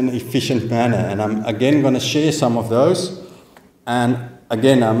this in an efficient manner. And I'm again going to share some of those. And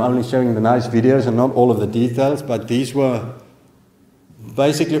again, I'm only showing the nice videos and not all of the details, but these were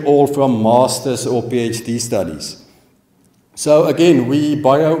basically all from master's or PhD studies. So again, we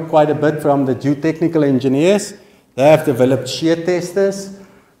borrow quite a bit from the geotechnical engineers. They have developed shear testers.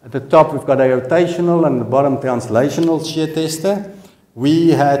 At the top, we've got a rotational and the bottom translational shear tester. We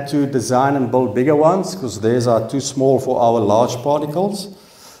had to design and build bigger ones because theirs are too small for our large particles.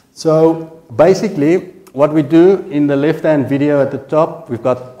 So basically, what we do in the left-hand video at the top, we've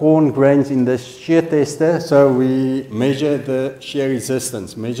got corn grains in the shear tester. So we measure the shear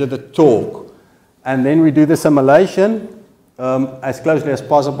resistance, measure the torque, and then we do the simulation as closely as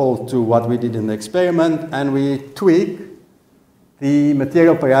possible to what we did in the experiment, and we tweak the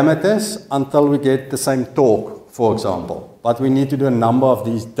material parameters until we get the same torque, for example. But we need to do a number of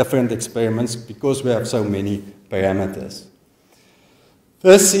these different experiments because we have so many parameters.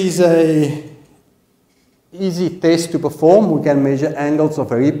 This is an easy test to perform. We can measure angles of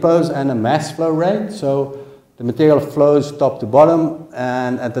repose and a mass flow rate. So the material flows top to bottom,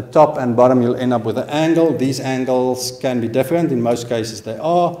 and at the top and bottom you'll end up with an angle. These angles can be different. In most cases they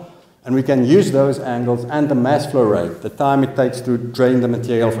are. And we can use those angles and the mass flow rate, the time it takes to drain the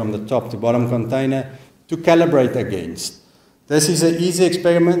material from the top to bottom container, to calibrate against. This is an easy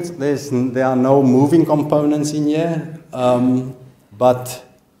experiment. There are no moving components in here, but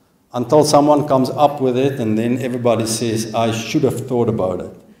until someone comes up with it and then everybody says, I should have thought about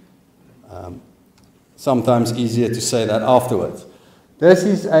it. Sometimes easier to say that afterwards. This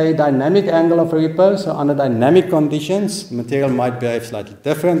is a dynamic angle of repose. So under dynamic conditions, the material might behave slightly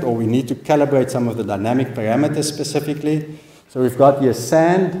different, or we need to calibrate some of the dynamic parameters specifically. So we've got here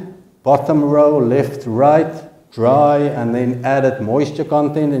sand, bottom row, left, right, dry, and then added moisture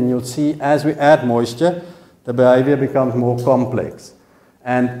content. And you'll see as we add moisture, the behavior becomes more complex.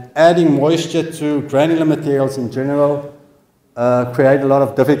 And adding moisture to granular materials in general create a lot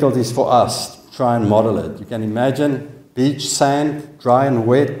of difficulties for us to try and model it. You can imagine beach sand, dry and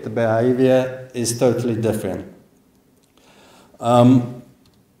wet, the behavior is totally different.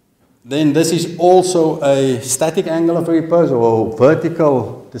 Then this is also a static angle of repose or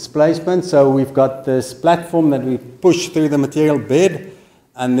vertical displacement. So we've got this platform that we push through the material bed,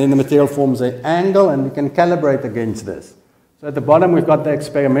 and then the material forms an angle, and we can calibrate against this. So at the bottom, we've got the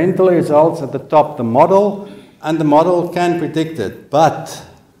experimental results. At the top, the model, and the model can predict it. But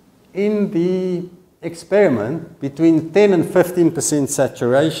in the experiment, between 10 and 15%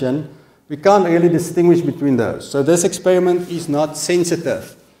 saturation, we can't really distinguish between those. So this experiment is not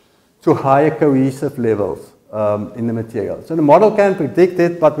sensitive to higher cohesive levels in the material. So the model can predict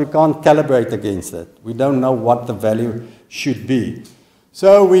it, but we can't calibrate against it. We don't know what the value should be.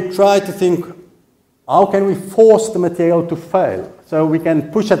 So we try to think, how can we force the material to fail? So we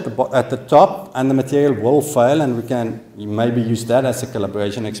can push at the top, and the material will fail, and we can maybe use that as a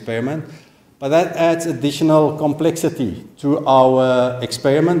calibration experiment. But that adds additional complexity to our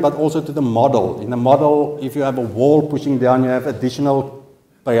experiment, but also to the model. In the model, if you have a wall pushing down, you have additional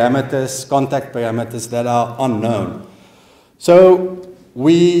parameters, contact parameters that are unknown. So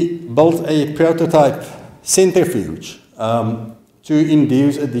we built a prototype centrifuge to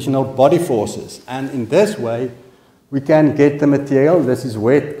induce additional body forces. And in this way, we can get the material, this is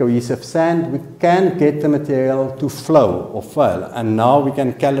wet, cohesive sand, we can get the material to flow or fail. And now we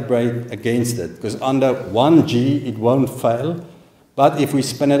can calibrate against it, because under 1G it won't fail, but if we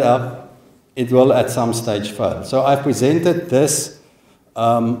spin it up, it will at some stage fail. So I've presented this,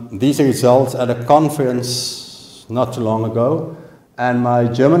 these results at a conference not too long ago, and my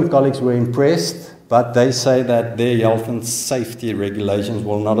German colleagues were impressed, but they say that their health and safety regulations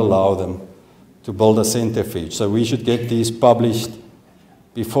will not allow them to build a centrifuge. So we should get these published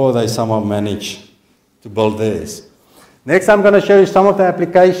before they somehow manage to build theirs. Next, I'm going to show you some of the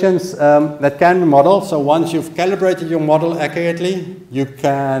applications that can be modeled. So once you've calibrated your model accurately, you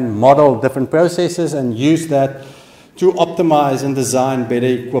can model different processes and use that to optimize and design better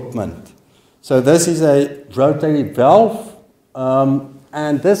equipment. So this is a rotary valve,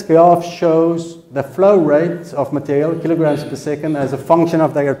 and this graph shows the flow rates of material, kilograms per second, as a function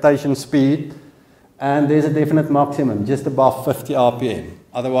of the rotation speed. And there's a definite maximum, just above 50 RPM.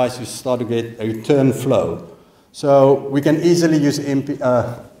 Otherwise, you start to get a return flow. So we can easily use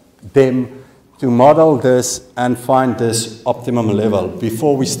DEM to model this and find this optimum level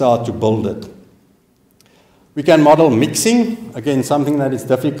before we start to build it. We can model mixing, again, something that is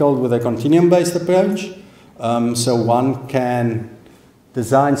difficult with a continuum-based approach. So one can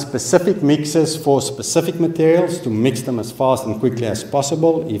design specific mixes for specific materials to mix them as fast and quickly as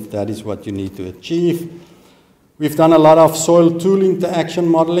possible, if that is what you need to achieve. We've done a lot of soil tool interaction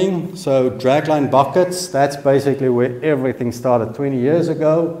modeling, so dragline buckets, that's basically where everything started 20 years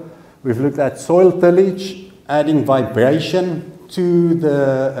ago. We've looked at soil tillage, adding vibration to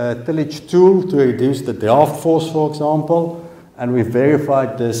the tillage tool to reduce the draft force, for example, and we've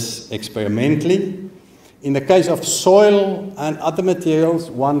verified this experimentally. In the case of soil and other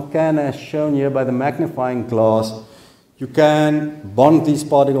materials, one can, as shown here by the magnifying glass, you can bond these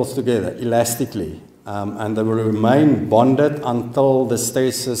particles together elastically, and they will remain bonded until the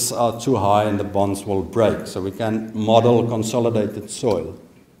stresses are too high and the bonds will break. So we can model consolidated soil.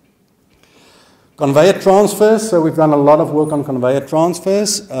 Conveyor transfers, so we've done a lot of work on conveyor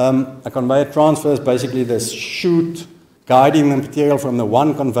transfers. A conveyor transfer is basically this chute guiding the material from the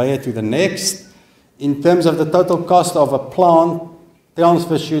one conveyor to the next. In terms of the total cost of a plant,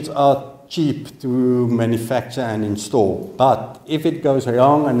 transfer chutes are cheap to manufacture and install. But if it goes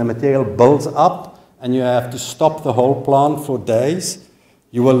wrong and the material builds up and you have to stop the whole plant for days,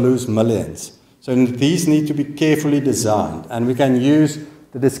 you will lose millions. So these need to be carefully designed. And we can use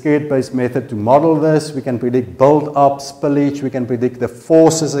the discrete-based method to model this. We can predict build-up, spillage. We can predict the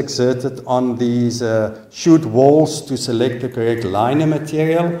forces exerted on these chute walls to select the correct liner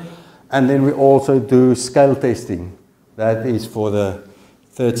material. And then we also do scale testing. That is for the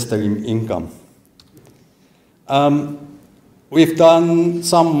third stream income. We've done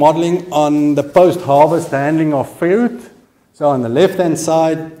some modeling on the post-harvest handling of fruit. So on the left-hand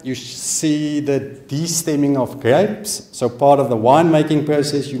side, you see the de-stemming of grapes. So part of the winemaking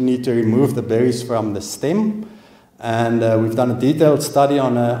process, you need to remove the berries from the stem. And we've done a detailed study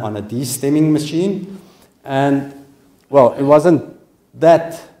on a de-stemming machine. And, well, it wasn't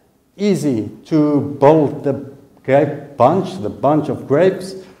that easy to build the grape bunch, the bunch of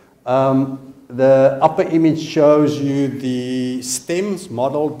grapes. The upper image shows you the stems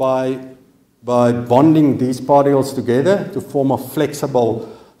modeled by bonding these particles together to form a flexible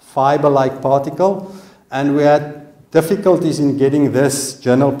fiber-like particle. And we had difficulties in getting this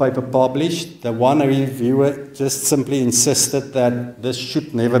journal paper published. The one reviewer just simply insisted that this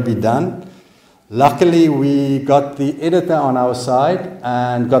should never be done. Luckily, we got the editor on our side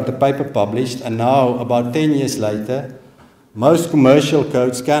and got the paper published, and now, about 10 years later, Most commercial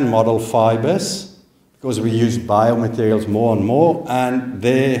codes can model fibers because we use biomaterials more and more, and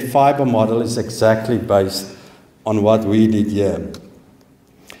their fiber model is exactly based on what we did here.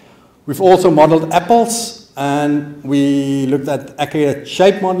 We've also modeled apples, and we looked at accurate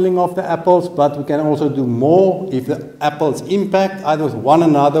shape modeling of the apples, but we can also do more. If the apples impact either with one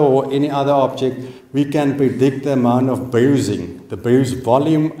another or any other object, we can predict the amount of bruising, the bruise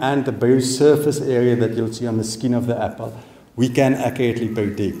volume and the bruise surface area that you'll see on the skin of the apple. We can accurately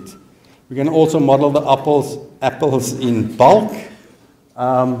predict. We can also model the apples in bulk.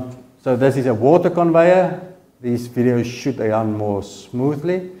 So this is a water conveyor. These videos should run more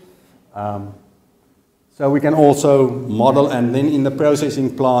smoothly. So we can also model, and then in the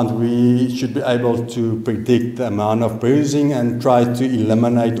processing plant, we should be able to predict the amount of bruising and try to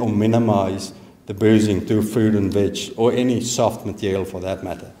eliminate or minimize the bruising through fruit and veg, or any soft material for that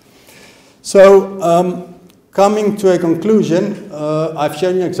matter. So coming to a conclusion, I've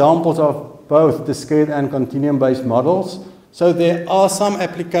shown you examples of both discrete and continuum-based models. So there are some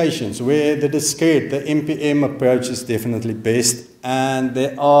applications where the discrete, the MPM approach is definitely best, and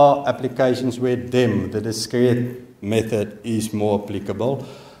there are applications where DEM, the discrete method, is more applicable.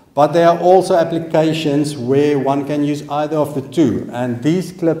 But there are also applications where one can use either of the two. And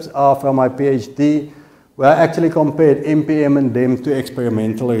these clips are from my PhD, where I actually compared MPM and DEM to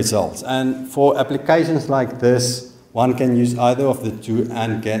experimental results. And for applications like this, one can use either of the two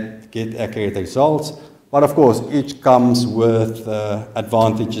and get accurate results. But of course, each comes with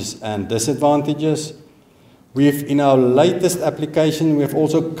advantages and disadvantages. In our latest application, we've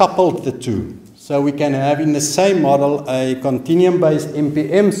also coupled the two. So we can have in the same model a continuum-based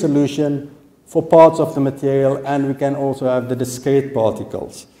MPM solution for parts of the material, and we can also have the discrete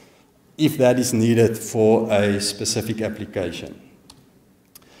particles if that is needed for a specific application.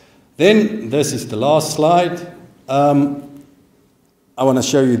 Then, this is the last slide. I want to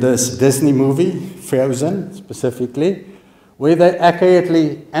show you this Disney movie, Frozen specifically, where they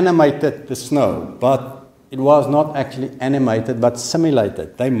accurately animated the snow, but it was not actually animated, but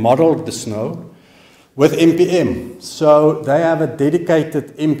simulated. They modeled the snow with MPM. So they have a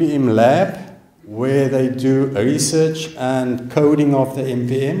dedicated MPM lab where they do research and coding of the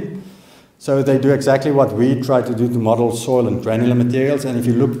MPM. So they do exactly what we try to do to model soil and granular materials. And if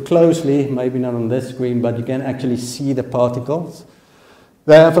you look closely, maybe not on this screen, but you can actually see the particles.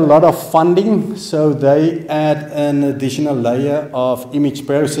 They have a lot of funding, so they add an additional layer of image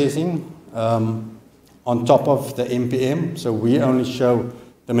processing on top of the MPM. So we only show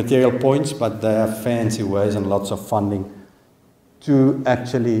the material points, but they have fancy ways and lots of funding to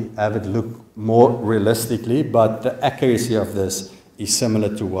actually have it look more realistically, but the accuracy of this is similar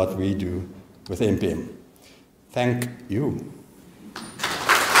to what we do with MPM. Thank you.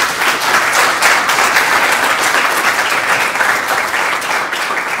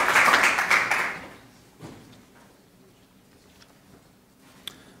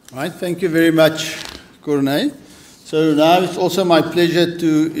 All right, thank you very much, Corné. So now it's also my pleasure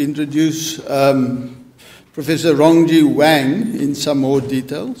to introduce Professor Rong-Jie Wang in some more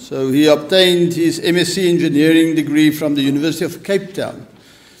detail. So he obtained his MSc Engineering degree from the University of Cape Town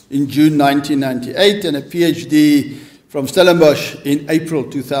in June 1998 and a PhD from Stellenbosch in April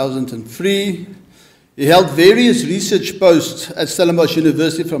 2003. He held various research posts at Stellenbosch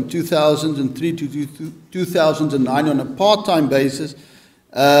University from 2003 to 2009 on a part-time basis.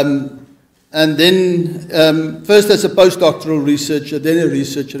 And then first as a postdoctoral researcher, then a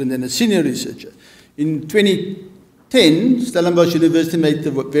researcher, and then a senior researcher. In 2010, Stellenbosch University made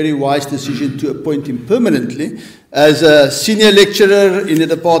the very wise decision to appoint him permanently as a senior lecturer in the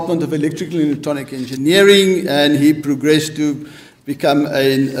Department of Electrical and Electronic Engineering, and he progressed to become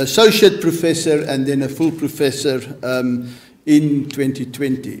an associate professor and then a full professor in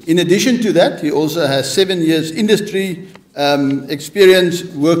 2020. In addition to that, he also has 7 years industry experience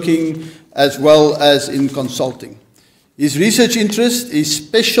working as well as in consulting. His research interest is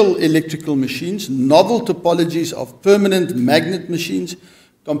special electrical machines, novel topologies of permanent magnet machines,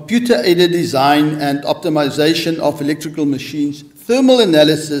 computer-aided design and optimization of electrical machines, thermal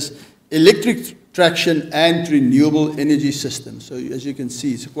analysis, electric traction, and renewable energy systems. So as you can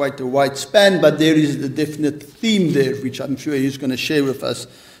see, it's quite a wide span, but there is a definite theme there, which I'm sure he's going to share with us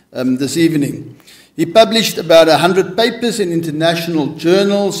this evening. He published about 100 papers in international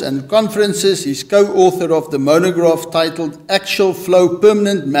journals and conferences. He's co-author of the monograph titled Axial Flow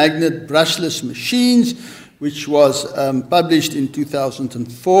Permanent Magnet Brushless Machines, which was published in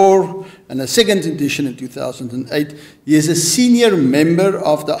 2004, and a second edition in 2008. He is a senior member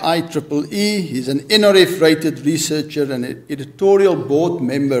of the IEEE. He's an NRF-rated researcher and an editorial board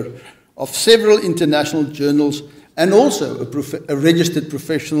member of several international journals and also a registered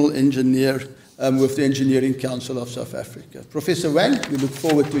professional engineer with the Engineering Council of South Africa. Professor Wang, we look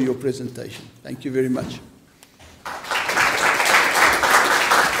forward to your presentation. Thank you very much.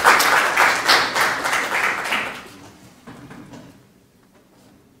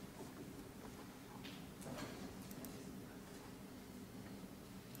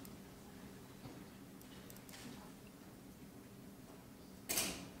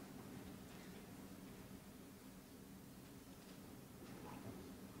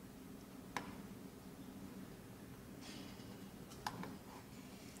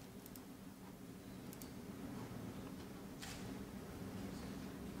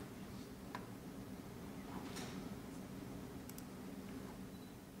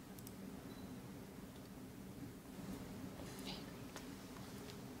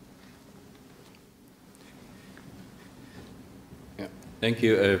 Thank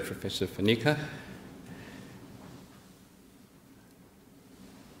you, Professor Fanica.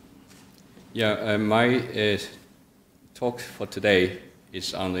 Yeah, my talk for today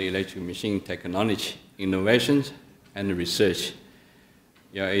is on the electric machine technology, innovations, and research.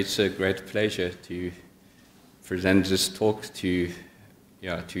 Yeah, it's a great pleasure to present this talk to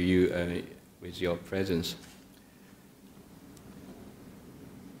you with your presence.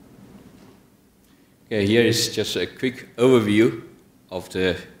 Okay, here is just a quick overview of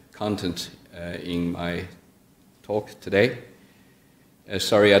the content in my talk today.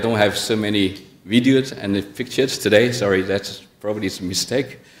 Sorry, I don't have so many videos and pictures today. Sorry, that's probably a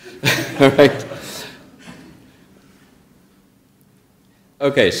mistake. All right.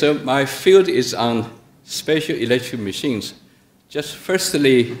 Okay, so my field is on special electric machines. Just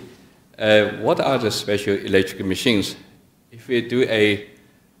firstly, what are the special electric machines? If we do a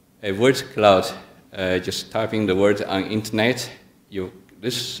word cloud, just typing the word on internet,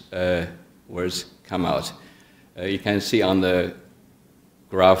 this words come out. You can see on the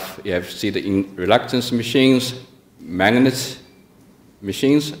graph, you have to see the reluctance machines, magnet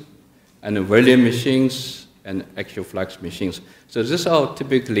machines, and volume machines, and axial flux machines. So these are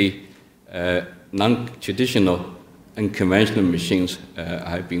typically non-traditional and conventional machines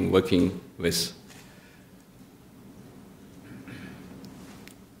I've been working with.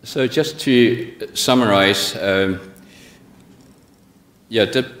 So just to summarize,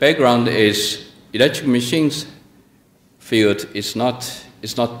 the background is electric machines field is not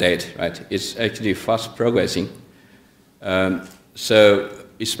dead, right? It's actually fast progressing. So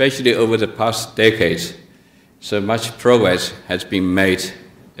especially over the past decades, so much progress has been made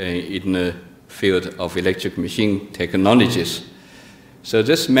in the field of electric machine technologies. So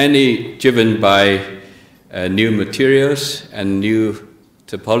this mainly driven by new materials and new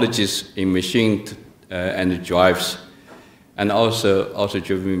topologies in machine and drives, and also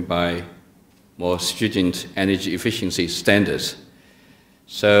driven by more stringent energy efficiency standards.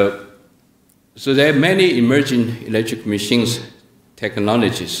 So there are many emerging electric machines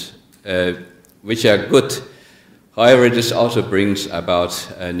technologies which are good. However, this also brings about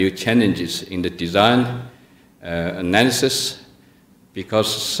new challenges in the design analysis, because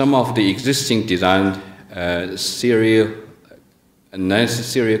some of the existing design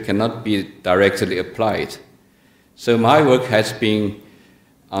analysis theory cannot be directly applied. So my work has been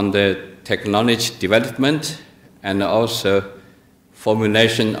on the technology development and also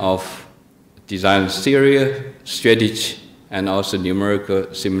formulation of design theory, strategy, and also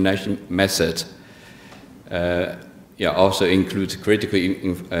numerical simulation method. Also includes critical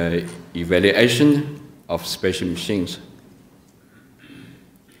evaluation of special machines.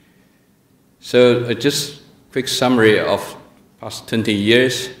 So just quick summary of past 20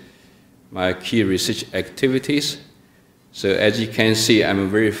 years, my key research activities. So as you can see, I'm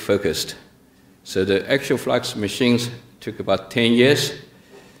very focused. So the axial flux machines took about 10 years.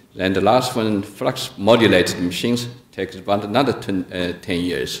 Then the last one, flux modulated machines, takes about another 10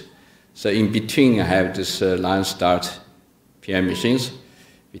 years. So in between, I have this line start PM machines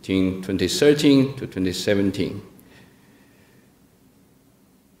between 2013 to 2017.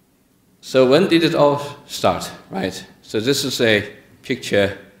 So when did it all start, right? So this is a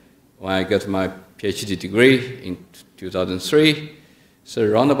picture when I got my PhD degree in 2003. So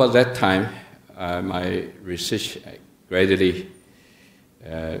around about that time, my research gradually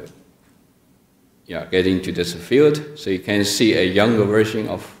get into this field. So you can see a younger version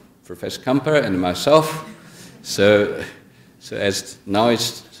of Professor Kamper and myself. So as now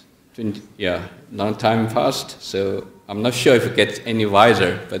it's 20, long time passed. So I'm not sure if it gets any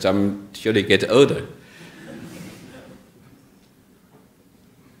wiser, but I'm sure they get older.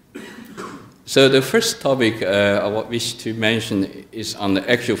 So the first topic I wish to mention is on the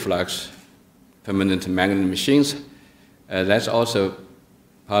axial flux permanent magnet machines. That's also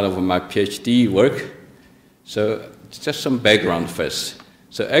part of my PhD work. So just some background first.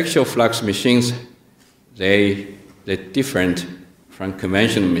 So axial flux machines, they're different from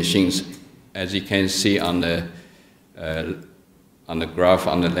conventional machines, as you can see on the graph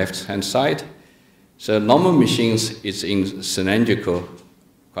on the left-hand side. So normal machines is in cylindrical,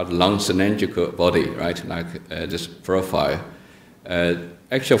 quite long cylindrical body, right, like this profile.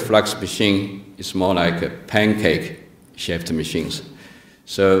 Axial flux machine is more like a pancake-shaped machines.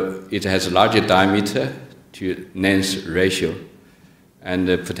 So it has a larger diameter to length ratio, and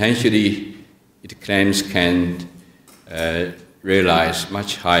potentially it claims can realize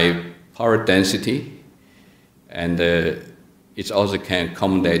much higher power density, and it also can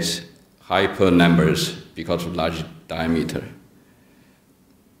accommodate high Pearl numbers because of large diameter.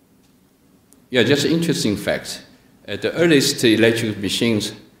 Yeah, just an interesting fact. The earliest electric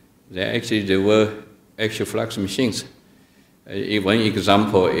machines, they were axial flux machines. One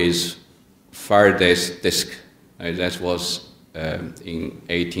example is Faraday's disk. That was in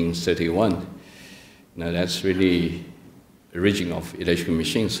 1831. Now that's really the origin of electric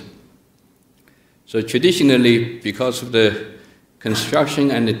machines. So traditionally, because of the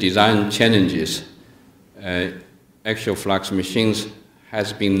construction and the design challenges, axial flux machines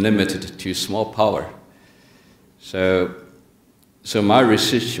has been limited to small power. So my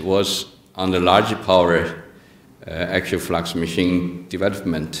research was on the large power axial flux machine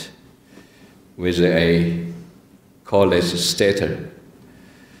development with a coreless stator.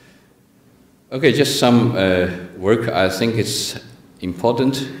 Okay, just some work I think it's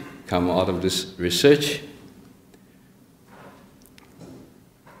important come out of this research.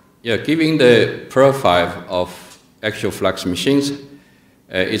 Yeah, given the profile of axial flux machines,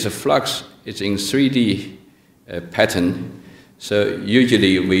 it's a flux, it's in 3D pattern. So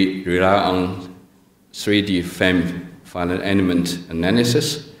usually we rely on 3D finite element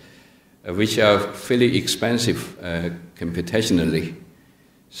analysis, which are fairly expensive computationally.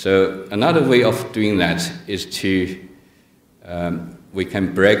 So another way of doing that is to, we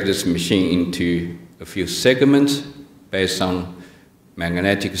can break this machine into a few segments based on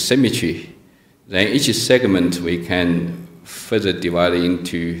magnetic symmetry. Then each segment we can further divide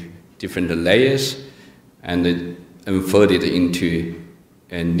into different layers and unfold it into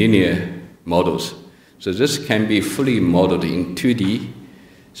linear models. So this can be fully modeled in 2D,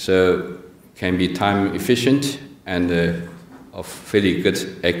 so can be time efficient and of fairly good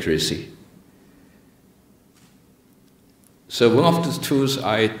accuracy. So one of the tools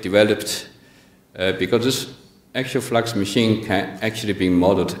I developed, because this axial flux machine can actually be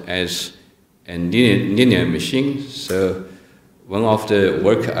modeled as a linear machine. So one of the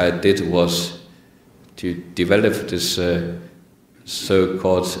work I did was to develop this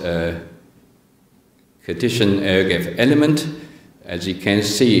so-called Cartesian air gap element. As you can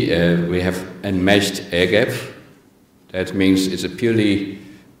see, we have unmatched air gap. That means it's purely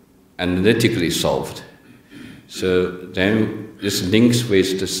analytically solved. So then this links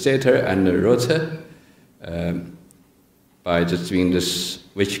with the stator and the rotor by just doing this,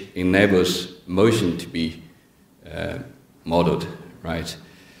 which enables motion to be modeled, right?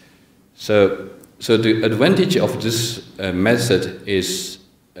 So the advantage of this method is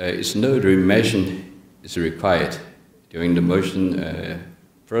no remeasurement is required during the motion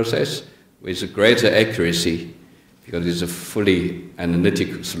process with greater accuracy because it's a fully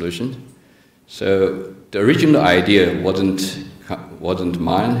analytic solution. So the original idea wasn't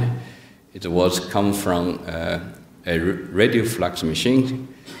mine. It was come from a radial flux machine,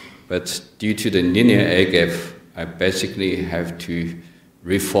 but due to the linear air gap, I basically have to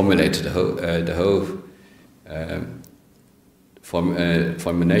reformulate the whole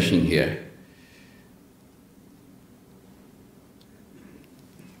formulation here.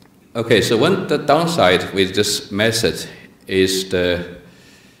 Okay, so the downside with this method is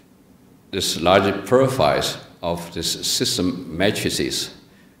this larger profiles of this system matrices.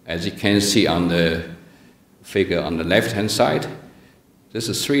 As you can see on the figure on the left-hand side, this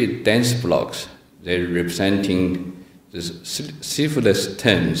is 3 dense blocks. They're representing the Cephulus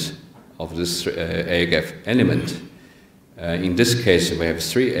terms of this air gap element. In this case, we have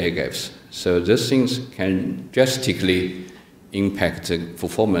 3 air gaps. So these things can drastically impact the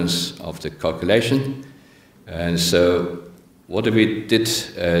performance of the calculation. And so what we did,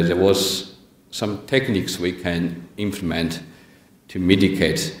 there was some techniques we can implement to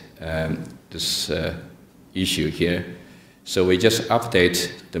mitigate this issue here. So we just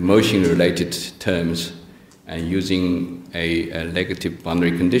update the motion-related terms and using a negative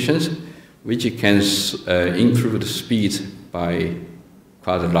boundary conditions, which can improve the speed by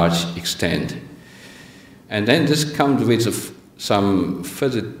quite a large extent. And then this comes with some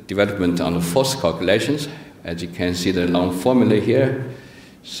further development on the force calculations. As you can see the long formula here.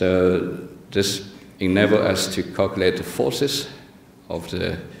 So this enables us to calculate the forces of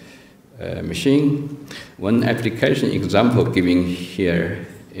the machine. One application example given here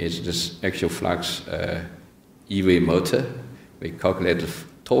is this axial flux EV motor. We calculate the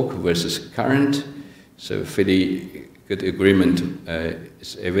torque versus current. So fairly good agreement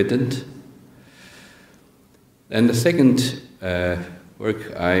is evident. And the second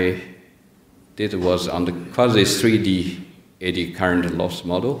work I did was on the quasi 3D eddy current loss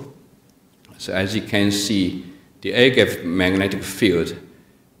model. So as you can see, the air gap magnetic field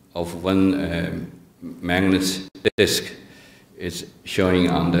of one magnet disk is showing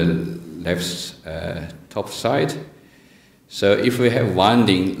on the left top side. So if we have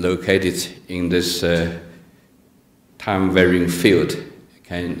winding located in this time-varying field,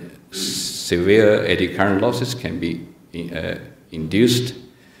 severe eddy current losses can be induced.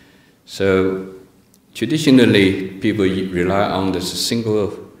 So traditionally, people rely on this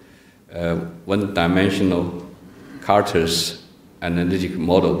single one-dimensional Carter's analytic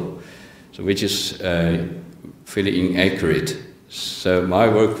model, so which is fairly inaccurate. So my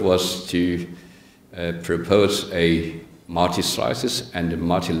work was to propose a multi-slices and a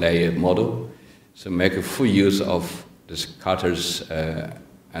multi-layer model, so make a full use of this Carter's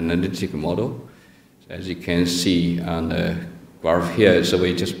analytic model. So as you can see on the graph here, so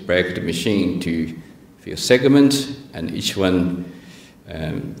we just break the machine into few segments, and each one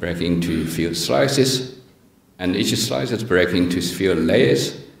break into few slices, and each slice is break into few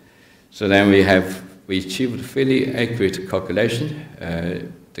layers. So then we achieved fairly accurate calculation.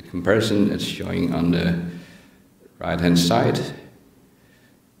 The comparison is showing on the right-hand side.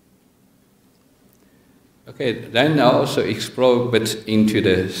 Okay, then I also explore a bit into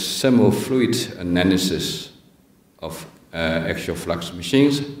the thermal fluid analysis of axial flux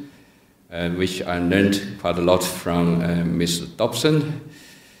machines, which I learned quite a lot from Mr. Dobson.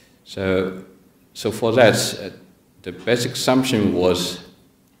 So for that, the basic assumption was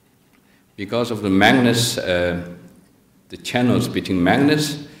because of the magnets, the channels between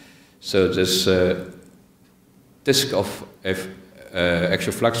magnets, so this disk of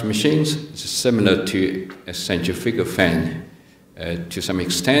axial flux machines is similar to a centrifugal fan to some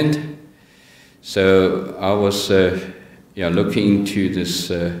extent. So I was looking into this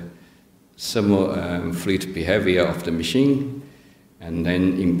thermal fluid behavior of the machine, and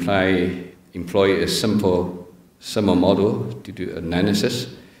then employ a simple thermal model to do analysis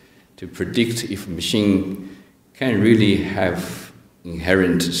to predict if a machine can really have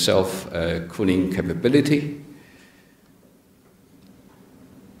inherent self-cooling capability.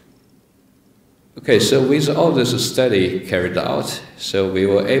 Okay, so with all this study carried out, so we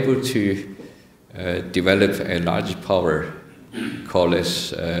were able to develop a large power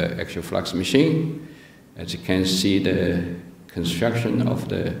cordless axial flux machine. As you can see, the construction of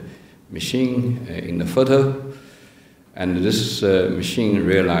the machine in the photo, and this machine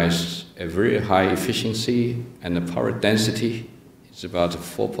realized a very high efficiency, and the power density is about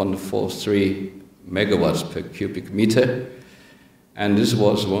 4.43 megawatts per cubic meter. And this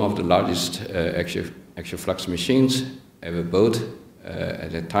was one of the largest axial flux machines ever built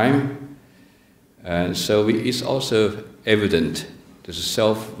at that time. And so it's also evident that the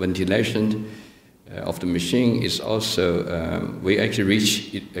self-ventilation of the machine is also, we actually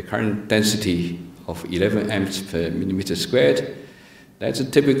reach a current density of 11 amps per millimeter squared. That's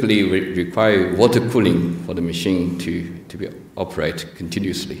typically require water cooling for the machine to be operate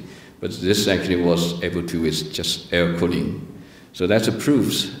continuously. But this actually was able to with just air cooling. So that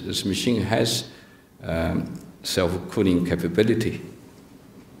proves this machine has self-cooling capability.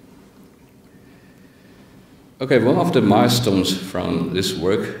 Okay, one of the milestones from this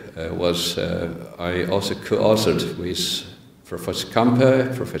work was I also co-authored with Professor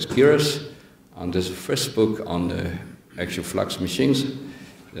Kamper, Professor Giras on this first book on the axial flux machines.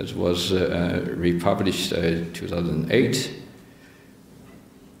 That was republished in 2008.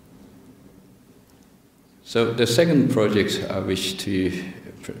 So the second project I wish to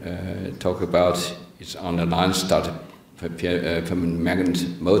talk about is on the line start permanent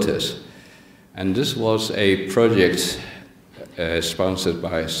magnet motors. And this was a project sponsored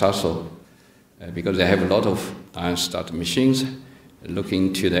by Sasol because they have a lot of iron start machines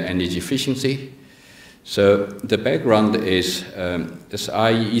looking to the energy efficiency. So the background is this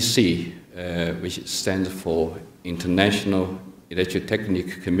IEC, which stands for International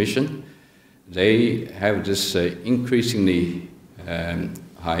Electrotechnic Commission. They have this increasingly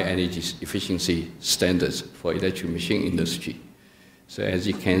high energy efficiency standards for electric machine industry. So as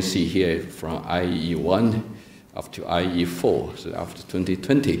you can see here, from IE1 up to IE4, so after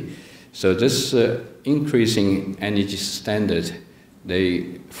 2020. So this increasing energy standard,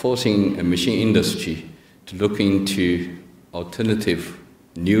 they forcing a machine industry to look into alternative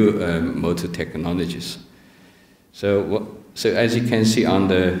new motor technologies. So as you can see on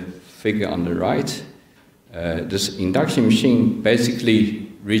the figure on the right, this induction machine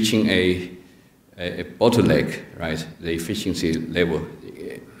basically reaching a bottleneck, right? The efficiency level,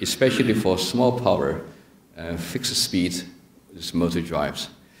 especially for small power, fixed speed motor drives.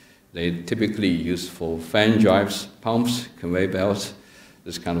 They typically used for fan drives, pumps, conveyor belts,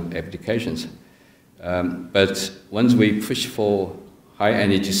 this kind of applications. But once we push for high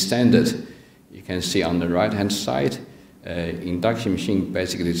energy standard, you can see on the right-hand side, induction machine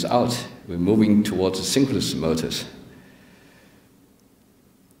basically is out. We're moving towards synchronous motors.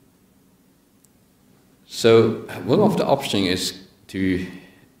 So one of the options is to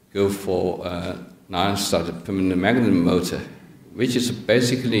go for non-started permanent magnet motor, which is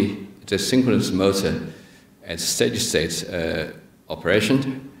basically the synchronous motor at steady state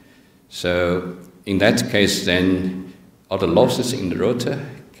operation. So in that case, then all the losses in the rotor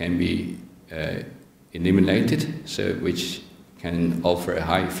can be eliminated, so which can offer a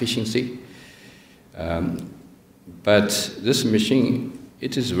high efficiency. But this machine,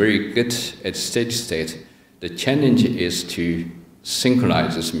 it is very good at steady state. The challenge is to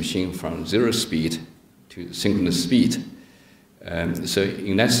synchronize this machine from 0 speed to synchronous speed. So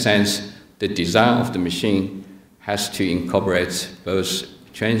in that sense, the design of the machine has to incorporate both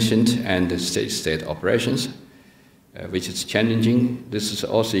transient and steady state operations, which is challenging. This is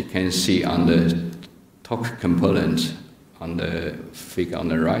also, you can see on the torque component on the figure on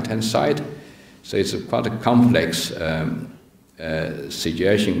the right-hand side. So it's quite a complex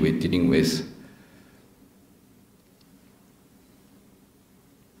situation we're dealing with.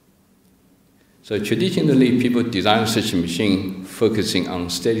 So traditionally, people design such a machine focusing on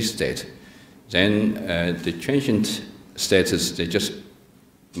steady state. Then the transient status, they just,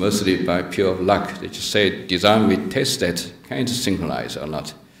 mostly by pure luck, they just say design with test that, can it synchronize or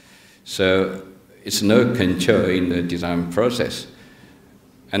not? So it's no control in the design process.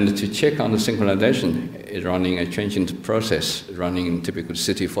 And to check on the synchronization, is running a transient process, running in typical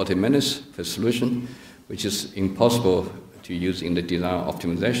 30-40 minutes per solution, which is impossible to use in the design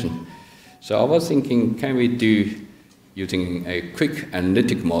optimization. So I was thinking, can we do using a quick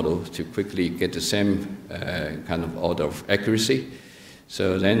analytic model to quickly get the same kind of order of accuracy?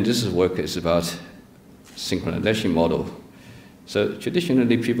 So then this work is about synchronization model. So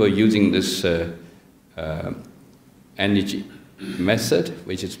traditionally, people are using this energy method,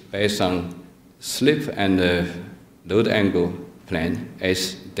 which is based on slip and load angle plane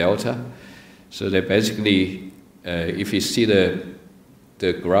S delta. So they basically, if you see the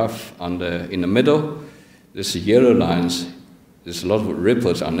graph on in the middle, this yellow lines, there's a lot of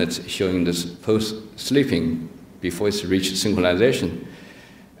ripples on it showing this post-slipping before it's reached synchronization.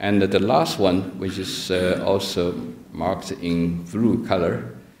 And the last one, which is also marked in blue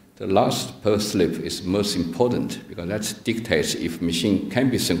color, the last post-slip is most important because that dictates if machine can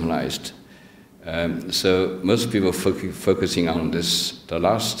be synchronized. So most people focusing on the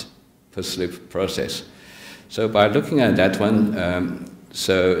last post-slip process. So by looking at that one,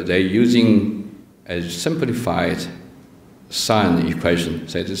 so they're using a simplified sine equation.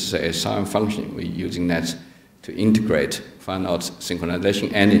 So this is a sine function. We're using that to integrate, find out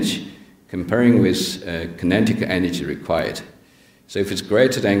synchronization energy, comparing with kinetic energy required. So if it's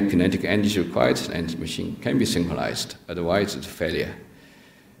greater than kinetic energy required, then the machine can be synchronized. Otherwise, it's a failure.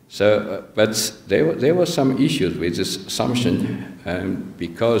 So, but there were some issues with this assumption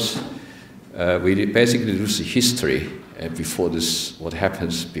because we basically lose the history before this, what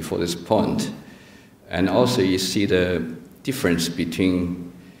happens before this point. And also you see the difference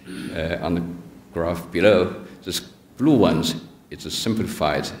between, on the graph below, this blue ones, it's a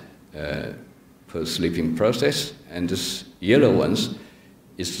simplified post-sleeping process, and this yellow ones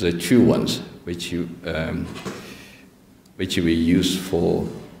is the true ones, which we use for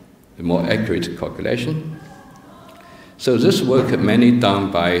a more accurate calculation. So this work mainly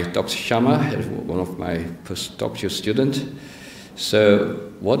done by Dr. Sharma, one of my postdoctoral students.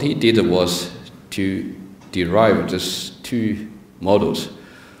 So what he did was to derive these two models.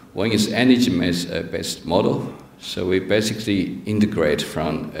 One is energy-based model. So we basically integrate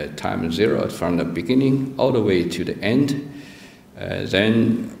from time 0, from the beginning all the way to the end.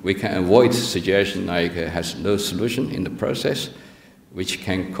 Then we can avoid situation like has no solution in the process, which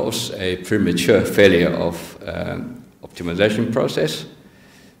can cause a premature failure of optimization process.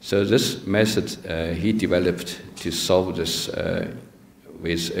 So this method he developed to solve this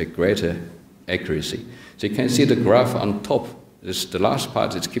with a greater accuracy. So you can see the graph on top. The last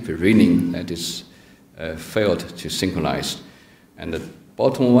part is keep reading, that is failed to synchronize. And the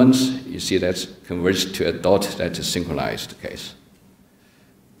bottom ones, you see that's converged to a dot, that is synchronized case.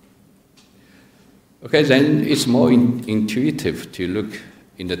 Okay, then it's more intuitive to look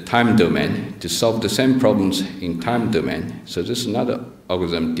in the time domain to solve the same problems in time domain. So this is another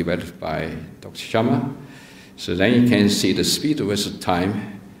algorithm developed by Dr. Sharma. So then you can see the speed versus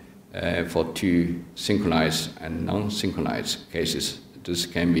time for two synchronized and non-synchronized cases. This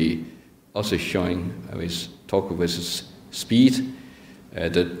can be also showing with torque versus speed.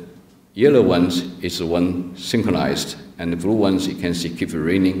 The yellow ones is the one synchronized, and the blue ones you can see keep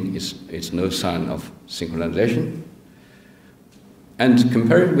reading. It's no sign of synchronization. And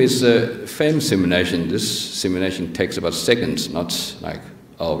compared with FEM simulation, this simulation takes about seconds, not like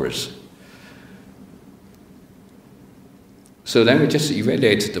hours. So then we just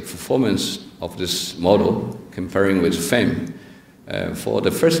evaluate the performance of this model comparing with FEM. For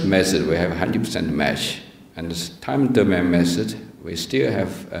the first method, we have 100% match. And this time domain method, we still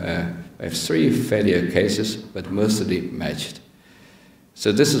have 3 failure cases, but mostly matched.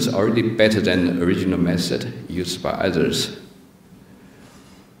 So this is already better than the original method used by others.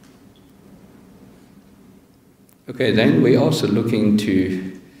 Okay, then we also look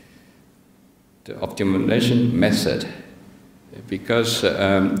into the optimization method, because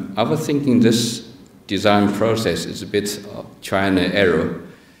I was thinking this design process is a bit of trial and error,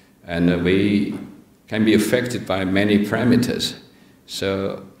 and we can be affected by many parameters.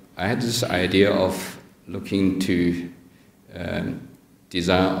 So I had this idea of looking to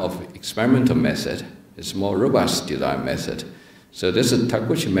design of experimental method. It's a more robust design method. So this is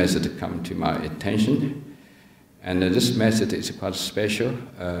Taguchi method come to my attention. And this method is quite special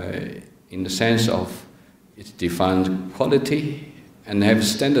in the sense of it defined quality and have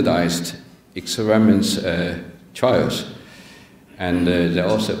standardized experiments trials. And they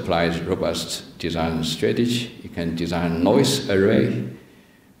also applies robust design strategy. You can design noise array.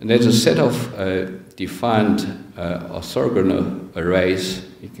 And there's a set of defined orthogonal arrays,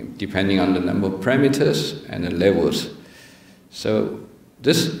 depending on the number of parameters and the levels. So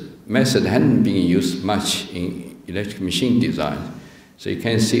this method hadn't been used much in electric machine design. So you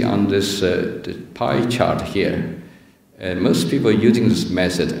can see on this the pie chart here, most people using this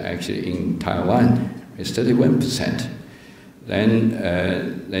method actually in Taiwan is 31%.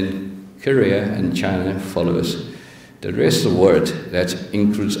 Then Korea and China follows. The rest of the world, that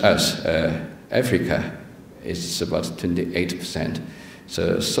includes us, Africa, is about 28%.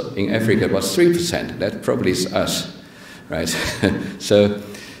 So in Africa, about 3%. That probably is us, right? So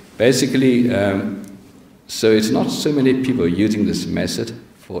basically, so it's not so many people using this method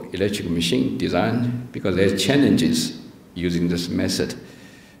for electric machine design because there are challenges using this method.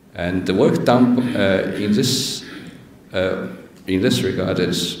 And the work done in this regard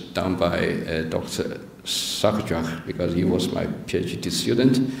is done by Dr. Sakajak, because he was my PhD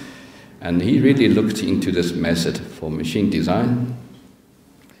student, and he really looked into this method for machine design.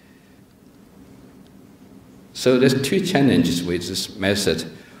 So there's 2 challenges with this method.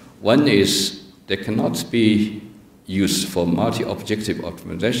 One is they cannot be used for multi-objective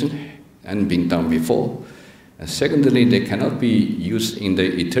optimization and been done before. And secondly, they cannot be used in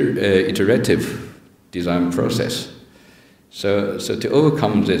the iterative design process. So to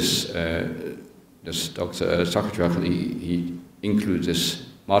overcome this, Dr. Sakajak, he includes this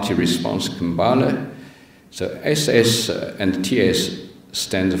multi-response compiler. So SS and TS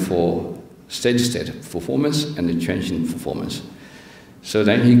stand for steady-state performance and the transient performance. So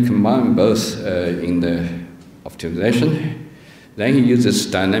then he combined both in the optimization. Then he uses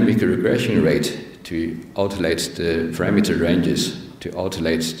dynamic regression rate to alternate the parameter ranges, to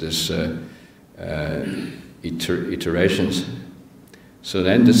alternate this iterations. So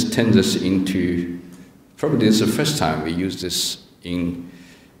then this turns us into, probably this is the first time we use this in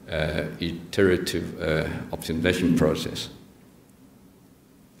iterative optimization process.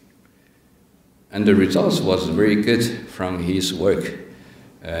 And the results was very good from his work.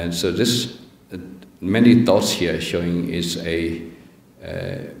 And so this, many dots here showing is a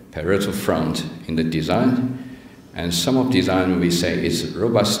parietal front in the design. And some of design we say is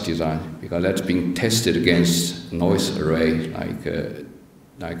robust design because that's being tested against noise array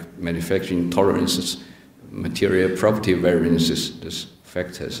like manufacturing tolerances, material property variances, these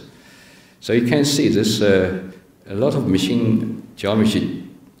factors. So you can see there's a lot of machine geometry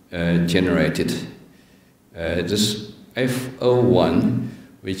generated. This F01,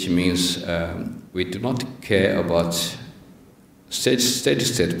 which means we do not care about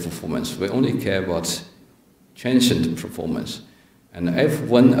steady-state performance. We only care about transient performance. And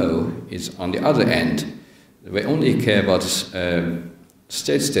F10 is on the other end. We only care about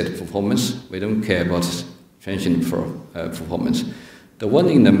steady-state performance. We don't care about transient performance. The one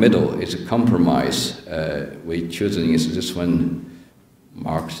in the middle is a compromise. We chosen is this one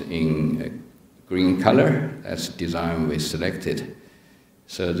marked in green color. That's the design we selected.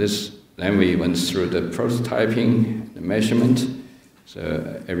 So then we went through the prototyping, the measurement,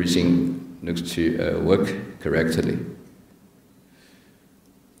 so everything looks to work correctly.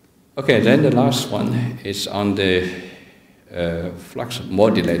 Okay, then the last one is on the flux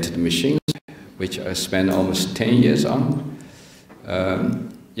modulated machines, which I spent almost 10 years on.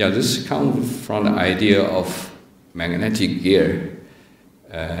 This comes from the idea of magnetic gear.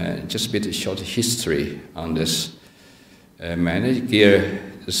 Just a bit of short history on this. Magnetic gear,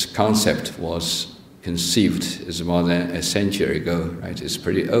 this concept was conceived is more than a century ago, right? It's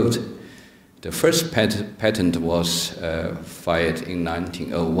pretty old. The first patent was filed in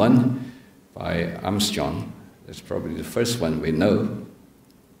 1901 by Armstrong. That's probably the first one we know.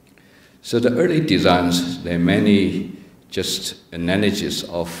 So the early designs, there are many just analogies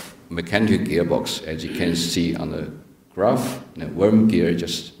of mechanical gearbox, as you can see on the graph. The worm gear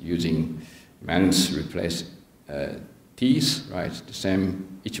just using magnets replace teeth, right? The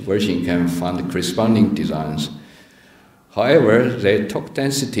same, each version can find the corresponding designs. However, the torque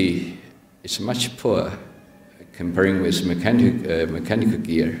density is much poor comparing with mechanical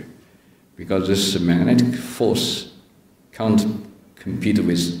gear, because this magnetic force can't compete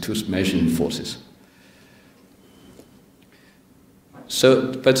with two measuring forces.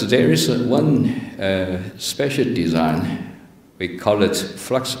 So, but there is one special design, we call it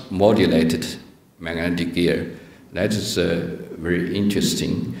flux modulated magnetic gear. That is very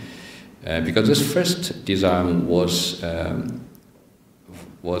interesting, because this first design was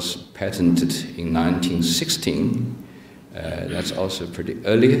patented in 1916. That's also pretty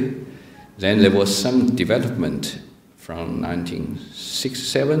early. Then there was some development from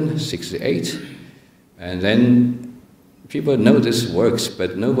 1967, 68, and then people know this works,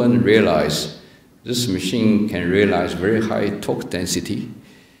 but no one realized this machine can realize very high torque density.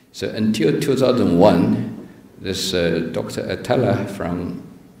 So until 2001, this Dr. Atala from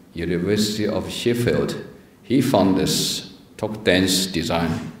University of Sheffield, he found this torque dense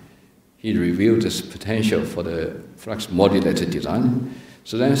design. He revealed this potential for the flux modulated design.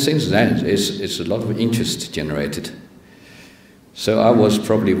 So then since then, it's a lot of interest generated. So I was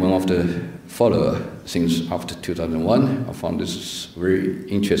probably one of the followers since after 2001. I found this very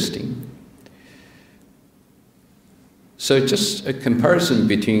interesting. So just a comparison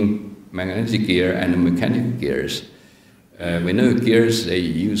between magnetic gear and mechanical gears. We know gears, they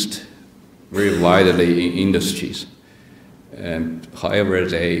used very widely in industries. However,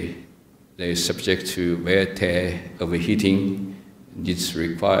 they're subject to wear, tear, overheating. This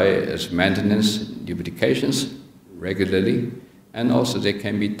requires maintenance, lubrications regularly, and also they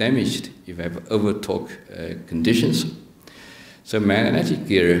can be damaged if you have over-torque conditions. So magnetic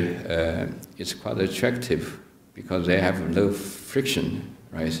gear is quite attractive because they have low friction,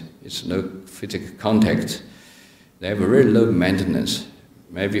 right? It's no physical contact. They have a very low maintenance.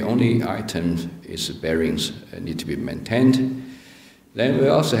 Maybe only item is bearings need to be maintained. Then we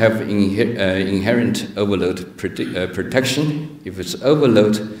also have inherent overload protection. If it's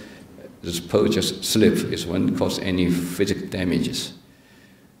overload, this pole just slip. It won't cause any physical damages.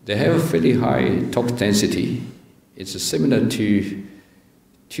 They have a fairly high torque density. It's similar to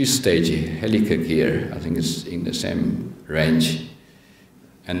two-stage helical gear. I think it's in the same range.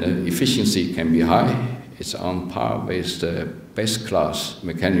 And the efficiency can be high. It's on par with the best class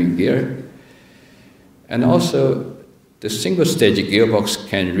mechanical gear. And also, the single-stage gearbox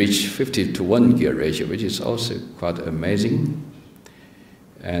can reach 50-to-1 gear ratio, which is also quite amazing.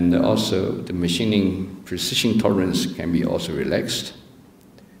 And also, the machining precision tolerance can be also relaxed.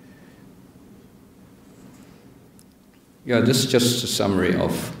 Yeah, this is just a summary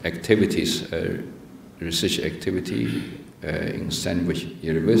of activities, research activity in Sandwich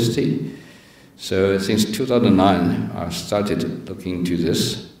University. So since 2009, I started looking into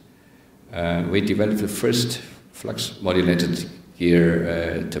this. We developed the first flux modulated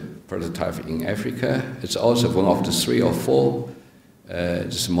gear to prototype in Africa. It's also one of the 3 or 4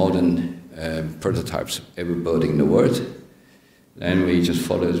 just modern prototypes ever built in the world. Then we just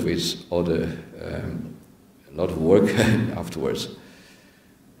followed with all the a lot of work afterwards.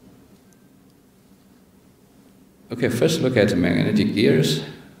 Okay, first look at the magnetic gears.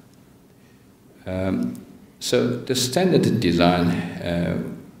 So the standard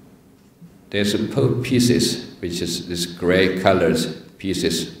design, there's a pole pieces, which is this gray colored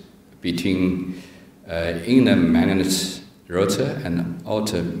pieces between inner magnets rotor and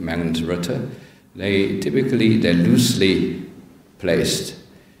outer magnet rotor, they're loosely placed,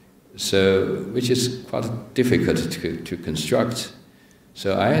 so which is quite difficult to construct.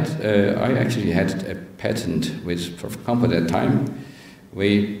 So I actually had a patent with Prof at that time.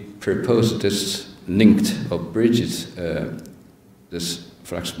 We proposed this linked or bridged this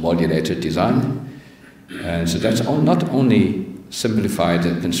flux modulator design, and so that's not only simplified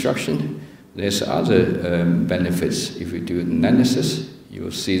construction. There's other benefits. If we do analysis, you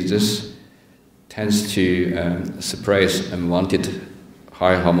will see this tends to suppress unwanted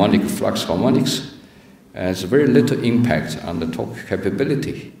high harmonic flux harmonics, has very little impact on the torque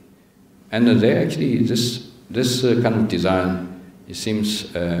capability. And they actually, this kind of design, it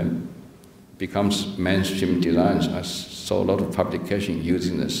seems, becomes mainstream designs. I saw a lot of publication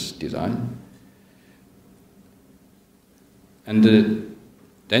using this design. And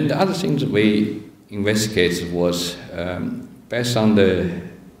then the other thing that we investigated was, based on the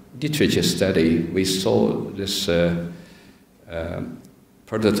literature study, we saw this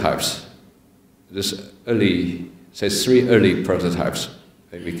prototypes, this early, say 3 early prototypes.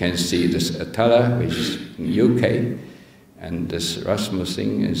 We can see this Atala, which is in UK, and this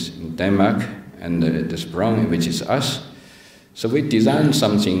Rasmussen is in Denmark, and this Brown, which is us. So we designed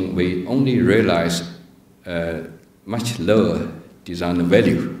something, we only realized much lower design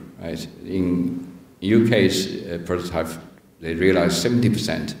value, right? In UK's prototype, they realized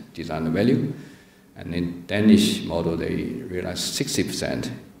 70% design value, and in Danish model, they realized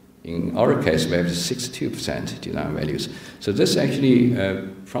 60%. In our case, we have 62% design values. So this actually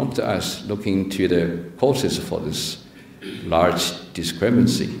prompted us looking to the causes for this large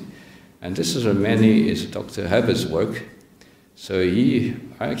discrepancy. And this is is Dr. Herbert's work. So I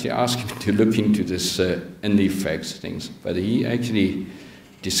actually asked him to look into this end effects things, but he actually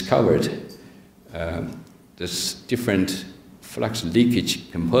discovered this different flux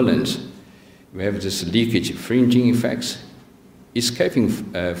leakage components. We have this leakage fringing effects, escaping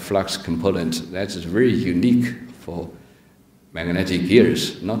flux component that is very unique for magnetic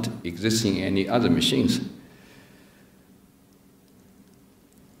gears, not existing in any other machines.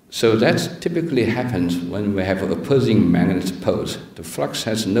 So that typically happens when we have opposing magnet poles. The flux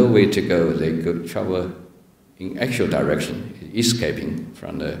has no way to go. They travel in actual direction, escaping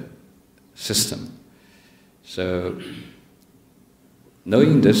from the system. So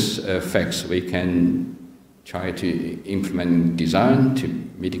knowing this effects, we can try to implement design to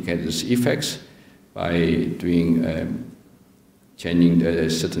mitigate these effects by doing changing the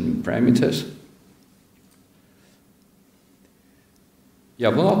certain parameters. Yeah,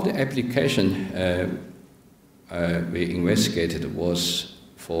 one of the applications we investigated was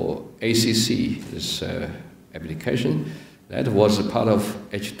for ACC, this application. That was a part of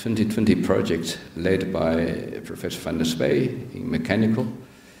H2020 project led by Professor van der Spey in mechanical.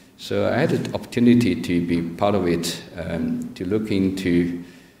 So I had the opportunity to be part of it, to look into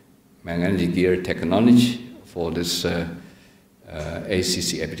magnetic gear technology for this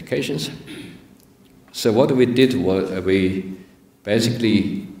ACC applications. So what we did was we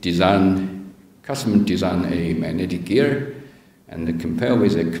basically custom design a magnetic gear and compare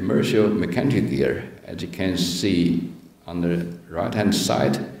with a commercial mechanical gear. As you can see on the right-hand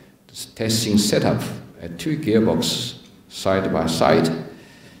side, this testing setup at 2 gearboxes side by side.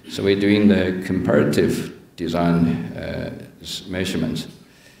 So we're doing the comparative design measurements.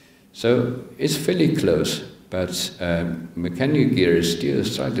 So it's fairly close, but mechanical gear is still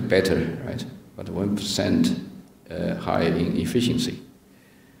slightly better, right? But 1% high in efficiency.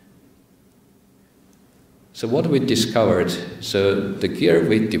 So what we discovered, so the gear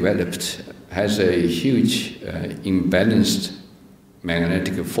we developed has a huge imbalanced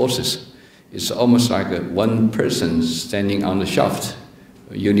magnetic forces. It's almost like one person standing on the shaft,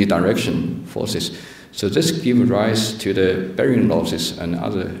 unidirection forces. So this gives rise to the bearing losses and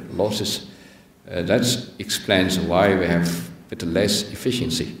other losses. That explains why we have a bit less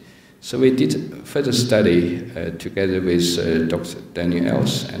efficiency. So we did further study together with Dr. Daniel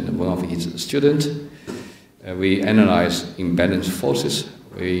Els and one of his students. We analyzed imbalanced forces.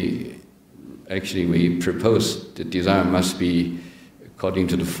 We proposed the design must be according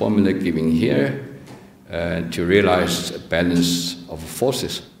to the formula given here to realize a balance of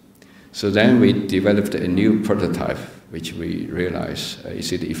forces. So then we developed a new prototype, which we realized, you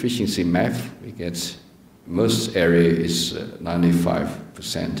see the efficiency map, we get most area is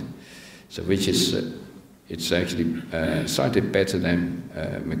 95%. So which is, it's actually slightly better than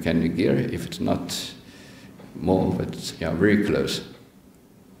mechanical gear, if it's not more, but yeah, very close.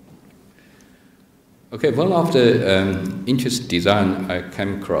 Okay, one of the interesting design I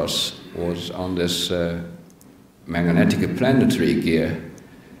came across was on this magnetic planetary gear,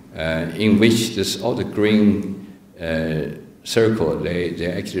 in which this all the green circle,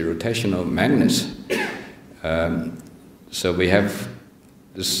 they're actually rotational magnets. So we have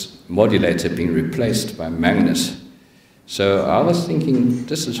this modulator being replaced by magnets. So I was thinking,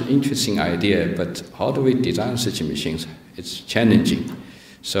 this is an interesting idea, but how do we design such machines? It's challenging.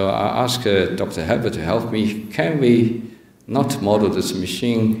 So I asked Dr. Herbert to help me. Can we not model this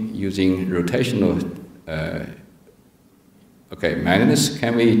machine using rotational magnets?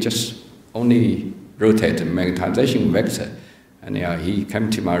 Can we just only rotate the magnetization vector? And he came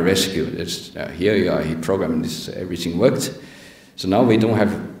to my rescue. Here you are, he programmed this, everything worked. So now we don't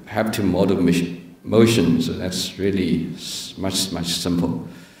have to model motion, so that's really much simple.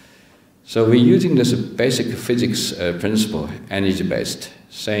 So we're using this basic physics principle, energy-based,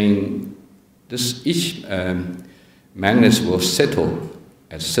 saying each magnet will settle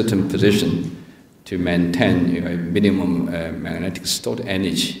at a certain position to maintain a minimum magnetic stored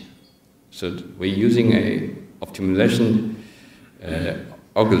energy. So we're using a optimization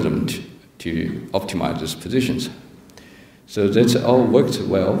algorithm to optimize these positions. So that's all worked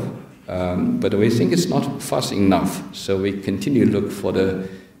well, but we think it's not fast enough. So we continue to look for the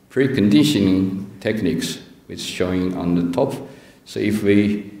preconditioning techniques, which is showing on the top. So if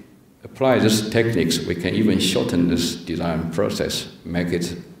we apply these techniques, we can even shorten this design process, make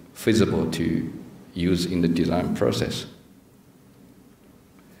it feasible to use in the design process.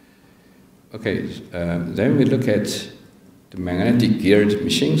 Okay, then we look at the magnetic geared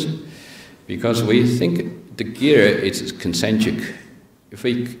machines, because we think the gear is concentric. If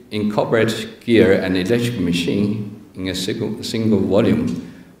we incorporate gear and electric machine in a single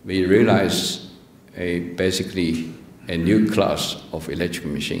volume, we realize basically a new class of electric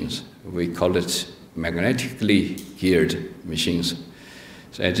machines. We call it magnetically geared machines.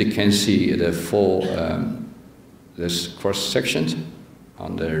 So as you can see, the four this cross sections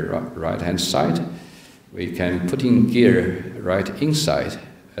on the right-hand side, we can put in gear right inside.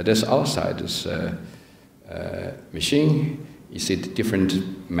 This outside this machine, you see the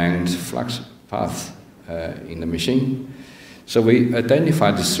different magnetic flux path in the machine. So we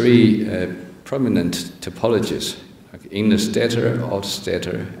identified the three prominent topologies, like inner stator, outer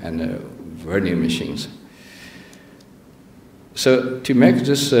stator, and vernier machines. So to make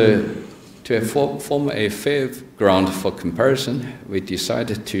this, to form a fair ground for comparison, we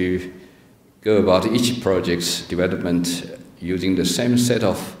decided to go about each project's development using the same set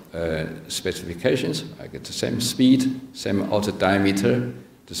of specifications, like the same speed, same outer diameter,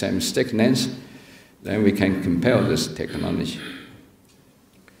 the same stick length. Then we can compare this technology.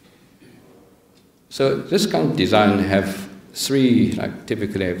 So this kind of design have three, like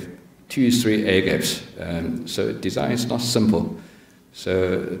typically have 2-3 air gaps. So design is not simple.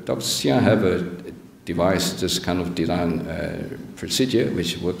 So Dr. Xian have devised this kind of design procedure,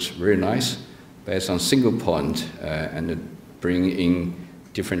 which works very nice, based on single point and bring in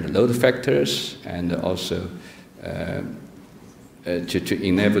different load factors and also to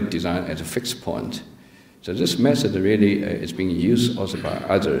enable design at a fixed point. So this method really is being used also by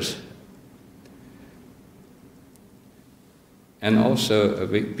others. And also,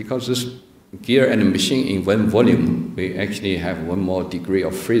 because this gear and machine in one volume, we actually have one more degree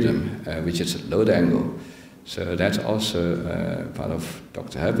of freedom, which is load angle. So that's also part of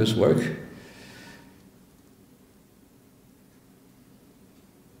Dr. Herbert's work.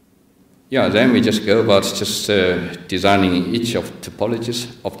 Yeah, then we just go about just designing each of topologies,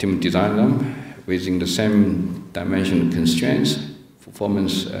 optimal design them, within the same dimension constraints,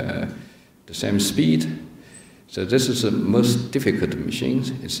 performance, the same speed. So this is the most difficult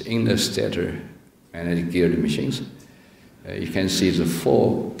machines. It's inner stator magnetic geared machines. You can see the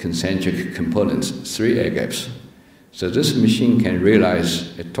 4 concentric components, 3 air gaps. So this machine can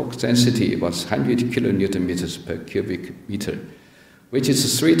realize a torque density about 100 kilonewton meters per cubic meter, which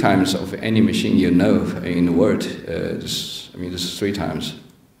is 3 times of any machine you know in the world. This is 3 times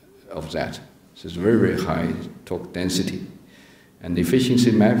of that. So it's very, very high torque density. And the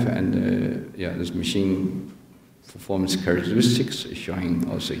efficiency map and this machine performance characteristics is showing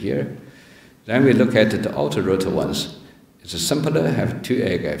also here. Then we look at the outer rotor ones. It's simpler, have 2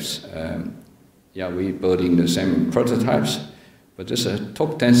 air gaps. We're building the same prototypes, but this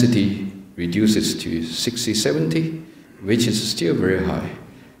torque density reduces to 60, 70, which is still very high.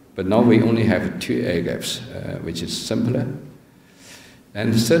 But now we only have 2 air gaps, which is simpler.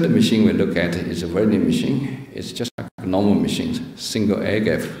 And the third machine we look at is a vernier machine. It's just like normal machines, single air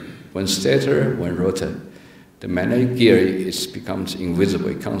gap, 1 stator, 1 rotor. The magnetic gear becomes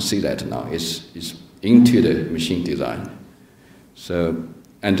invisible. You can't see that now. It's into the machine design. So,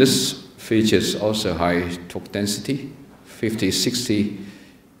 and this features also high torque density, 50, 60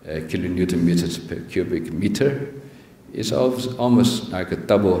 kilonewton meters per cubic meter. It's almost like a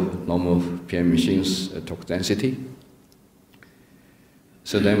double normal PM machine's torque density.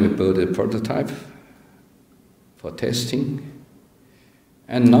 So then we build a prototype for testing.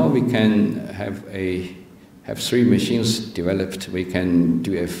 And now we can have 3 machines developed. We can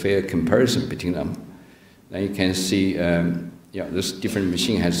do a fair comparison between them. Then you can see, this different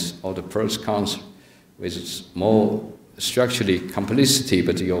machine has all the pros, cons, with more structurally complexity,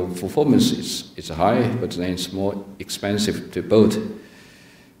 but your performance is high, but then it's more expensive to build.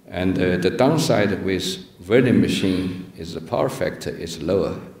 And the downside with welding machine is the power factor is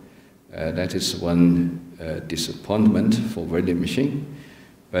lower. That is one disappointment for welding machine.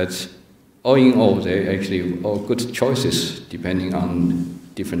 But all in all, they're actually all good choices depending on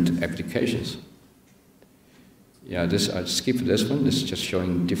different applications. Yeah, I'll skip this one. This is just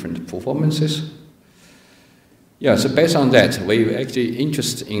showing different performances. Yeah, so based on that, we were actually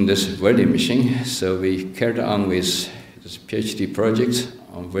interested in this welding machine. So we carried on with this PhD project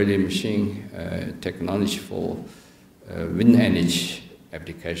on welding machine technology for wind energy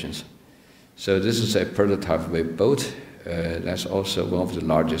applications. So this is a prototype we built. That's also one of the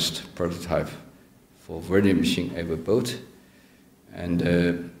largest prototype for welding machine ever built.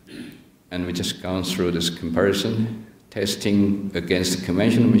 And we just gone through this comparison, testing against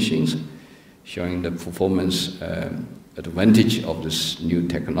conventional machines, showing the performance advantage of this new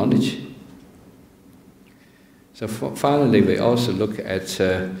technology. So finally, we also look at,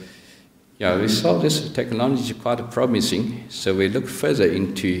 we saw this technology quite promising, so we look further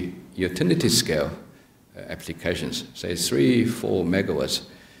into utility scale applications, say 3-4 megawatts.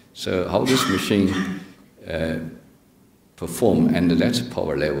 So how this machine perform, and that's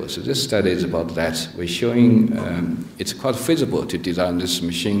power level. So this study is about that. We're showing it's quite feasible to design this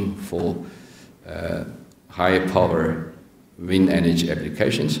machine for high power wind energy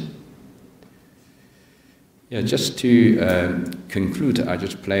applications. Yeah, just to conclude, I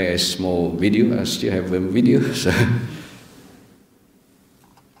just play a small video. I still have a video. So.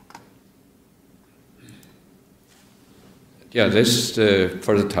 Yeah, this is the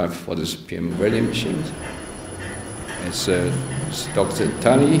prototype for this PM welding machine. It's Dr.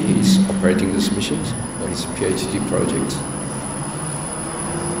 Tani, he's operating this machine for his PhD project.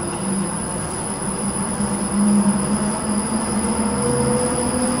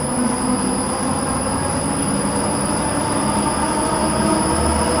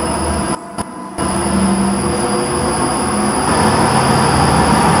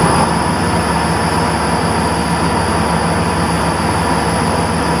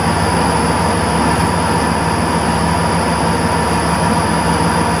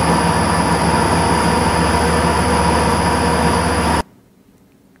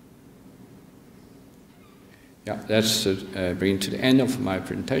 That's bringing to the end of my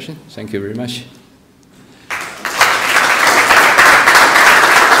presentation. Thank you very much.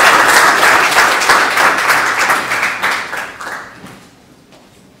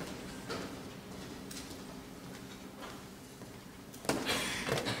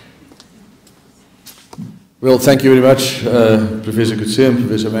 Well, thank you very much, Professor Coetzee and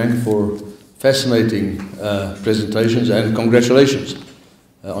Professor Wang, for fascinating presentations, and congratulations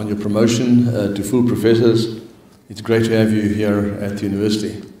on your promotion to full professors. It's great to have you here at the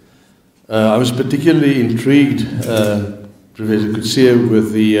university. I was particularly intrigued, Professor Coetzee,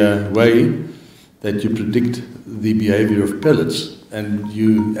 with the way that you predict the behavior of pellets. And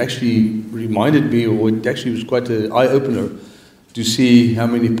you actually reminded me, or it actually was quite an eye-opener, to see how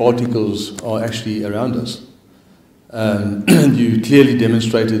many particles are actually around us. And you clearly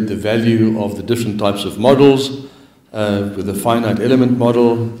demonstrated the value of the different types of models, with the finite element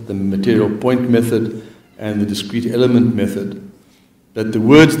model, the material point method, and the discrete element method. But the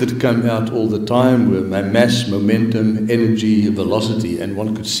words that come out all the time were mass, momentum, energy, velocity, and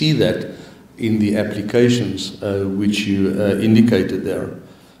one could see that in the applications which you indicated there.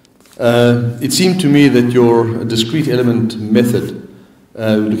 It seemed to me that your discrete element method,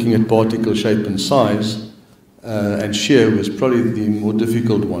 looking at particle shape and size and shear, was probably the more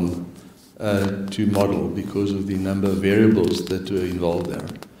difficult one to model because of the number of variables that were involved there.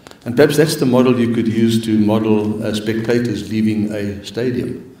 And perhaps that's the model you could use to model spectators leaving a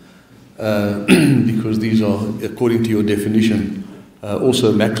stadium, because these are, according to your definition,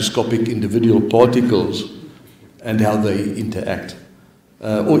 also macroscopic individual particles and how they interact,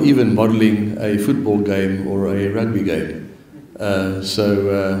 or even modeling a football game or a rugby game.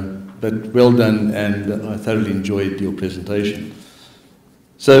 But well done, and I thoroughly enjoyed your presentation.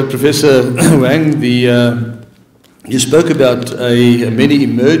 So, Professor Wang, You spoke about many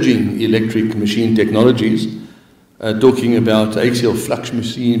emerging electric machine technologies, talking about axial flux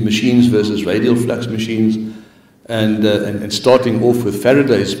machines versus radial flux machines, and starting off with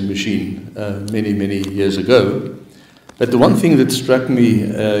Faraday's machine many years ago. But the one thing that struck me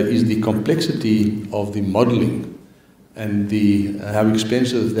is the complexity of the modeling and how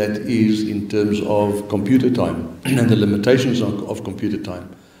expensive that is in terms of computer time and the limitations of computer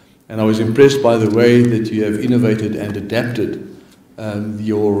time. And I was impressed by the way that you have innovated and adapted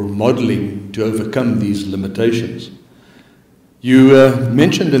your modeling to overcome these limitations. You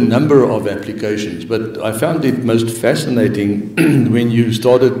mentioned a number of applications, but I found it most fascinating when you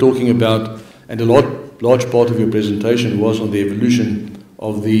started talking about, and a large part of your presentation was on the evolution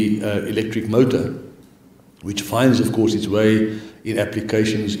of the electric motor, which finds, of course, its way in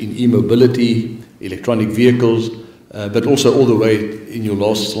applications in e-mobility, electronic vehicles, but also all the way in your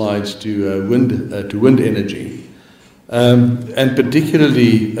last slides to wind energy. And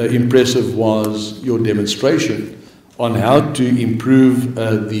particularly impressive was your demonstration on how to improve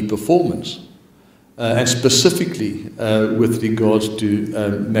the performance, and specifically with regards to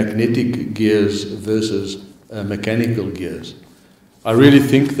magnetic gears versus mechanical gears. I really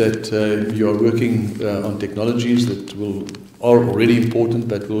think that you are working on technologies that are already important,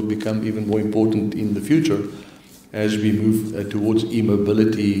 but will become even more important in the future as we move towards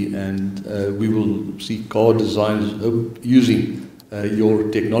e-mobility, and we will see car designs using your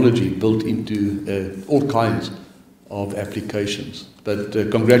technology built into all kinds of applications. But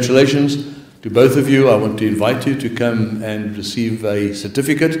congratulations to both of you. I want to invite you to come and receive a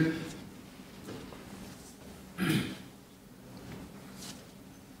certificate.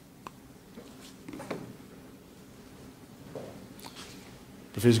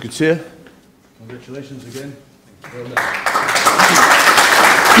 Professor Coetzee, congratulations again. Well done.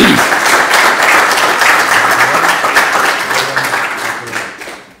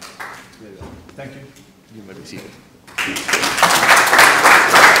 Thank you. You may be seated.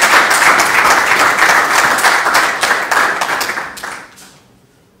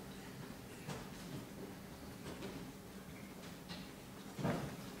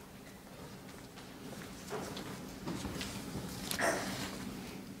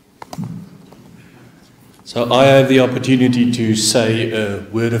 So I have the opportunity to say a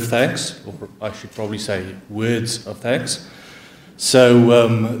word of thanks, or I should probably say words of thanks. So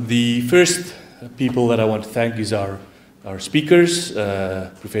the first people that I want to thank is our speakers,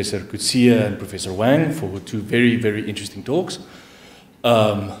 Professor Coetzee and Professor Wang, for two very interesting talks.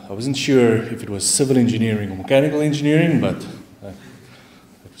 I wasn't sure if it was civil engineering or mechanical engineering, but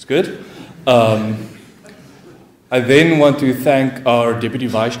it was good. I then want to thank our Deputy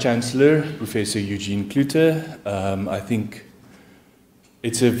Vice-Chancellor, Professor Eugene Klute. I think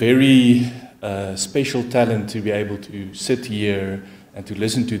it's a very special talent to be able to sit here and to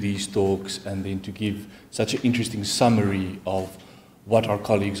listen to these talks and then to give such an interesting summary of what our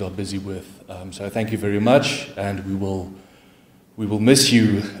colleagues are busy with. So thank you very much, and we will miss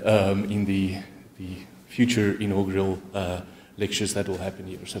you in the future inaugural lectures that will happen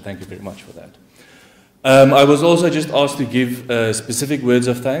here. So thank you very much for that. I was also just asked to give specific words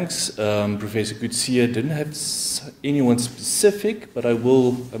of thanks. Professor Coetzee didn't have anyone specific, but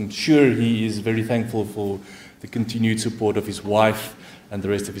I'm sure he is very thankful for the continued support of his wife and the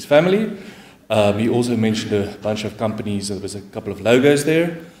rest of his family. He also mentioned a bunch of companies. There was a couple of logos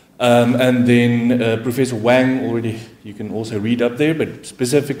there. And then Professor Wang, already you can also read up there, but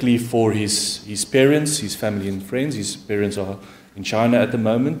specifically for his parents, his family and friends. His parents are in China at the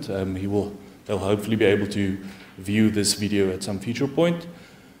moment. They'll hopefully be able to view this video at some future point.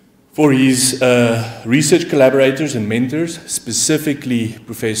 For his research collaborators and mentors, specifically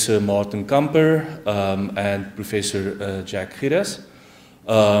Professor Martin Kamper and Professor Jack Giras.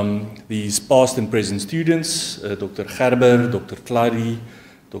 These past and present students, Dr. Gerber, Dr. Clary,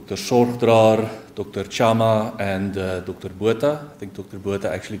 Dr. Sorgdraar, Dr. Chama, and Dr. Botha. I think Dr.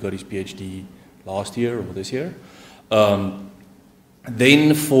 Botha actually got his PhD last year or this year.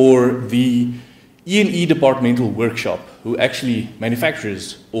 Then for the E&E departmental workshop, who actually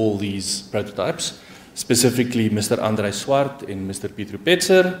manufactures all these prototypes, specifically Mr. Andrei Swart and Mr. Pietro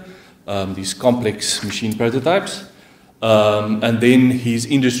Petzer, these complex machine prototypes. And then his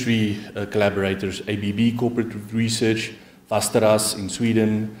industry collaborators, ABB Corporate Research, Vasteras in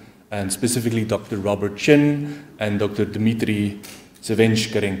Sweden, and specifically Dr. Robert Chin and Dr. Dmitry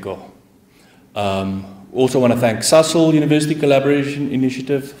Zevenshkarenko. Also want to thank Sasol University Collaboration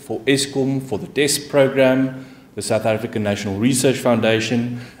Initiative, for ESCOM, for the TEST program, the South African National Research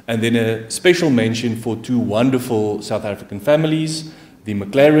Foundation, and then a special mention for two wonderful South African families, the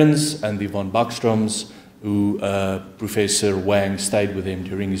McLarens and the von Bakstroms, who Professor Wang stayed with him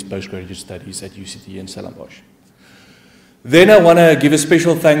during his postgraduate studies at UCT in Stellenbosch. Then I want to give a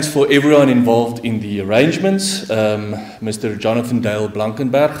special thanks for everyone involved in the arrangements. Mr. Jonathan Dale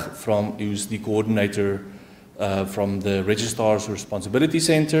Blankenberg, who's the coordinator from the Registrar's Responsibility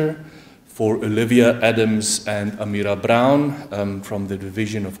Center, for Olivia Adams and Amira Brown from the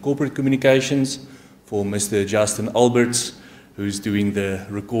Division of Corporate Communications, for Mr. Justin Alberts, who's doing the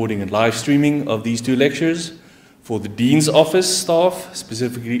recording and live streaming of these two lectures, for the Dean's Office staff,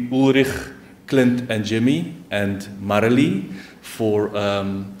 specifically Ulrich, Clint and Jimmy, and Marilee, for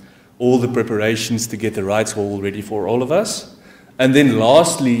all the preparations to get the rights hall ready for all of us. And then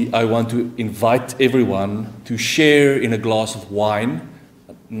lastly, I want to invite everyone to share in a glass of wine,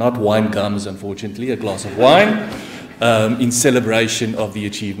 not wine gums, unfortunately, a glass of wine, in celebration of the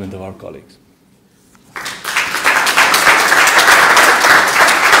achievement of our colleagues.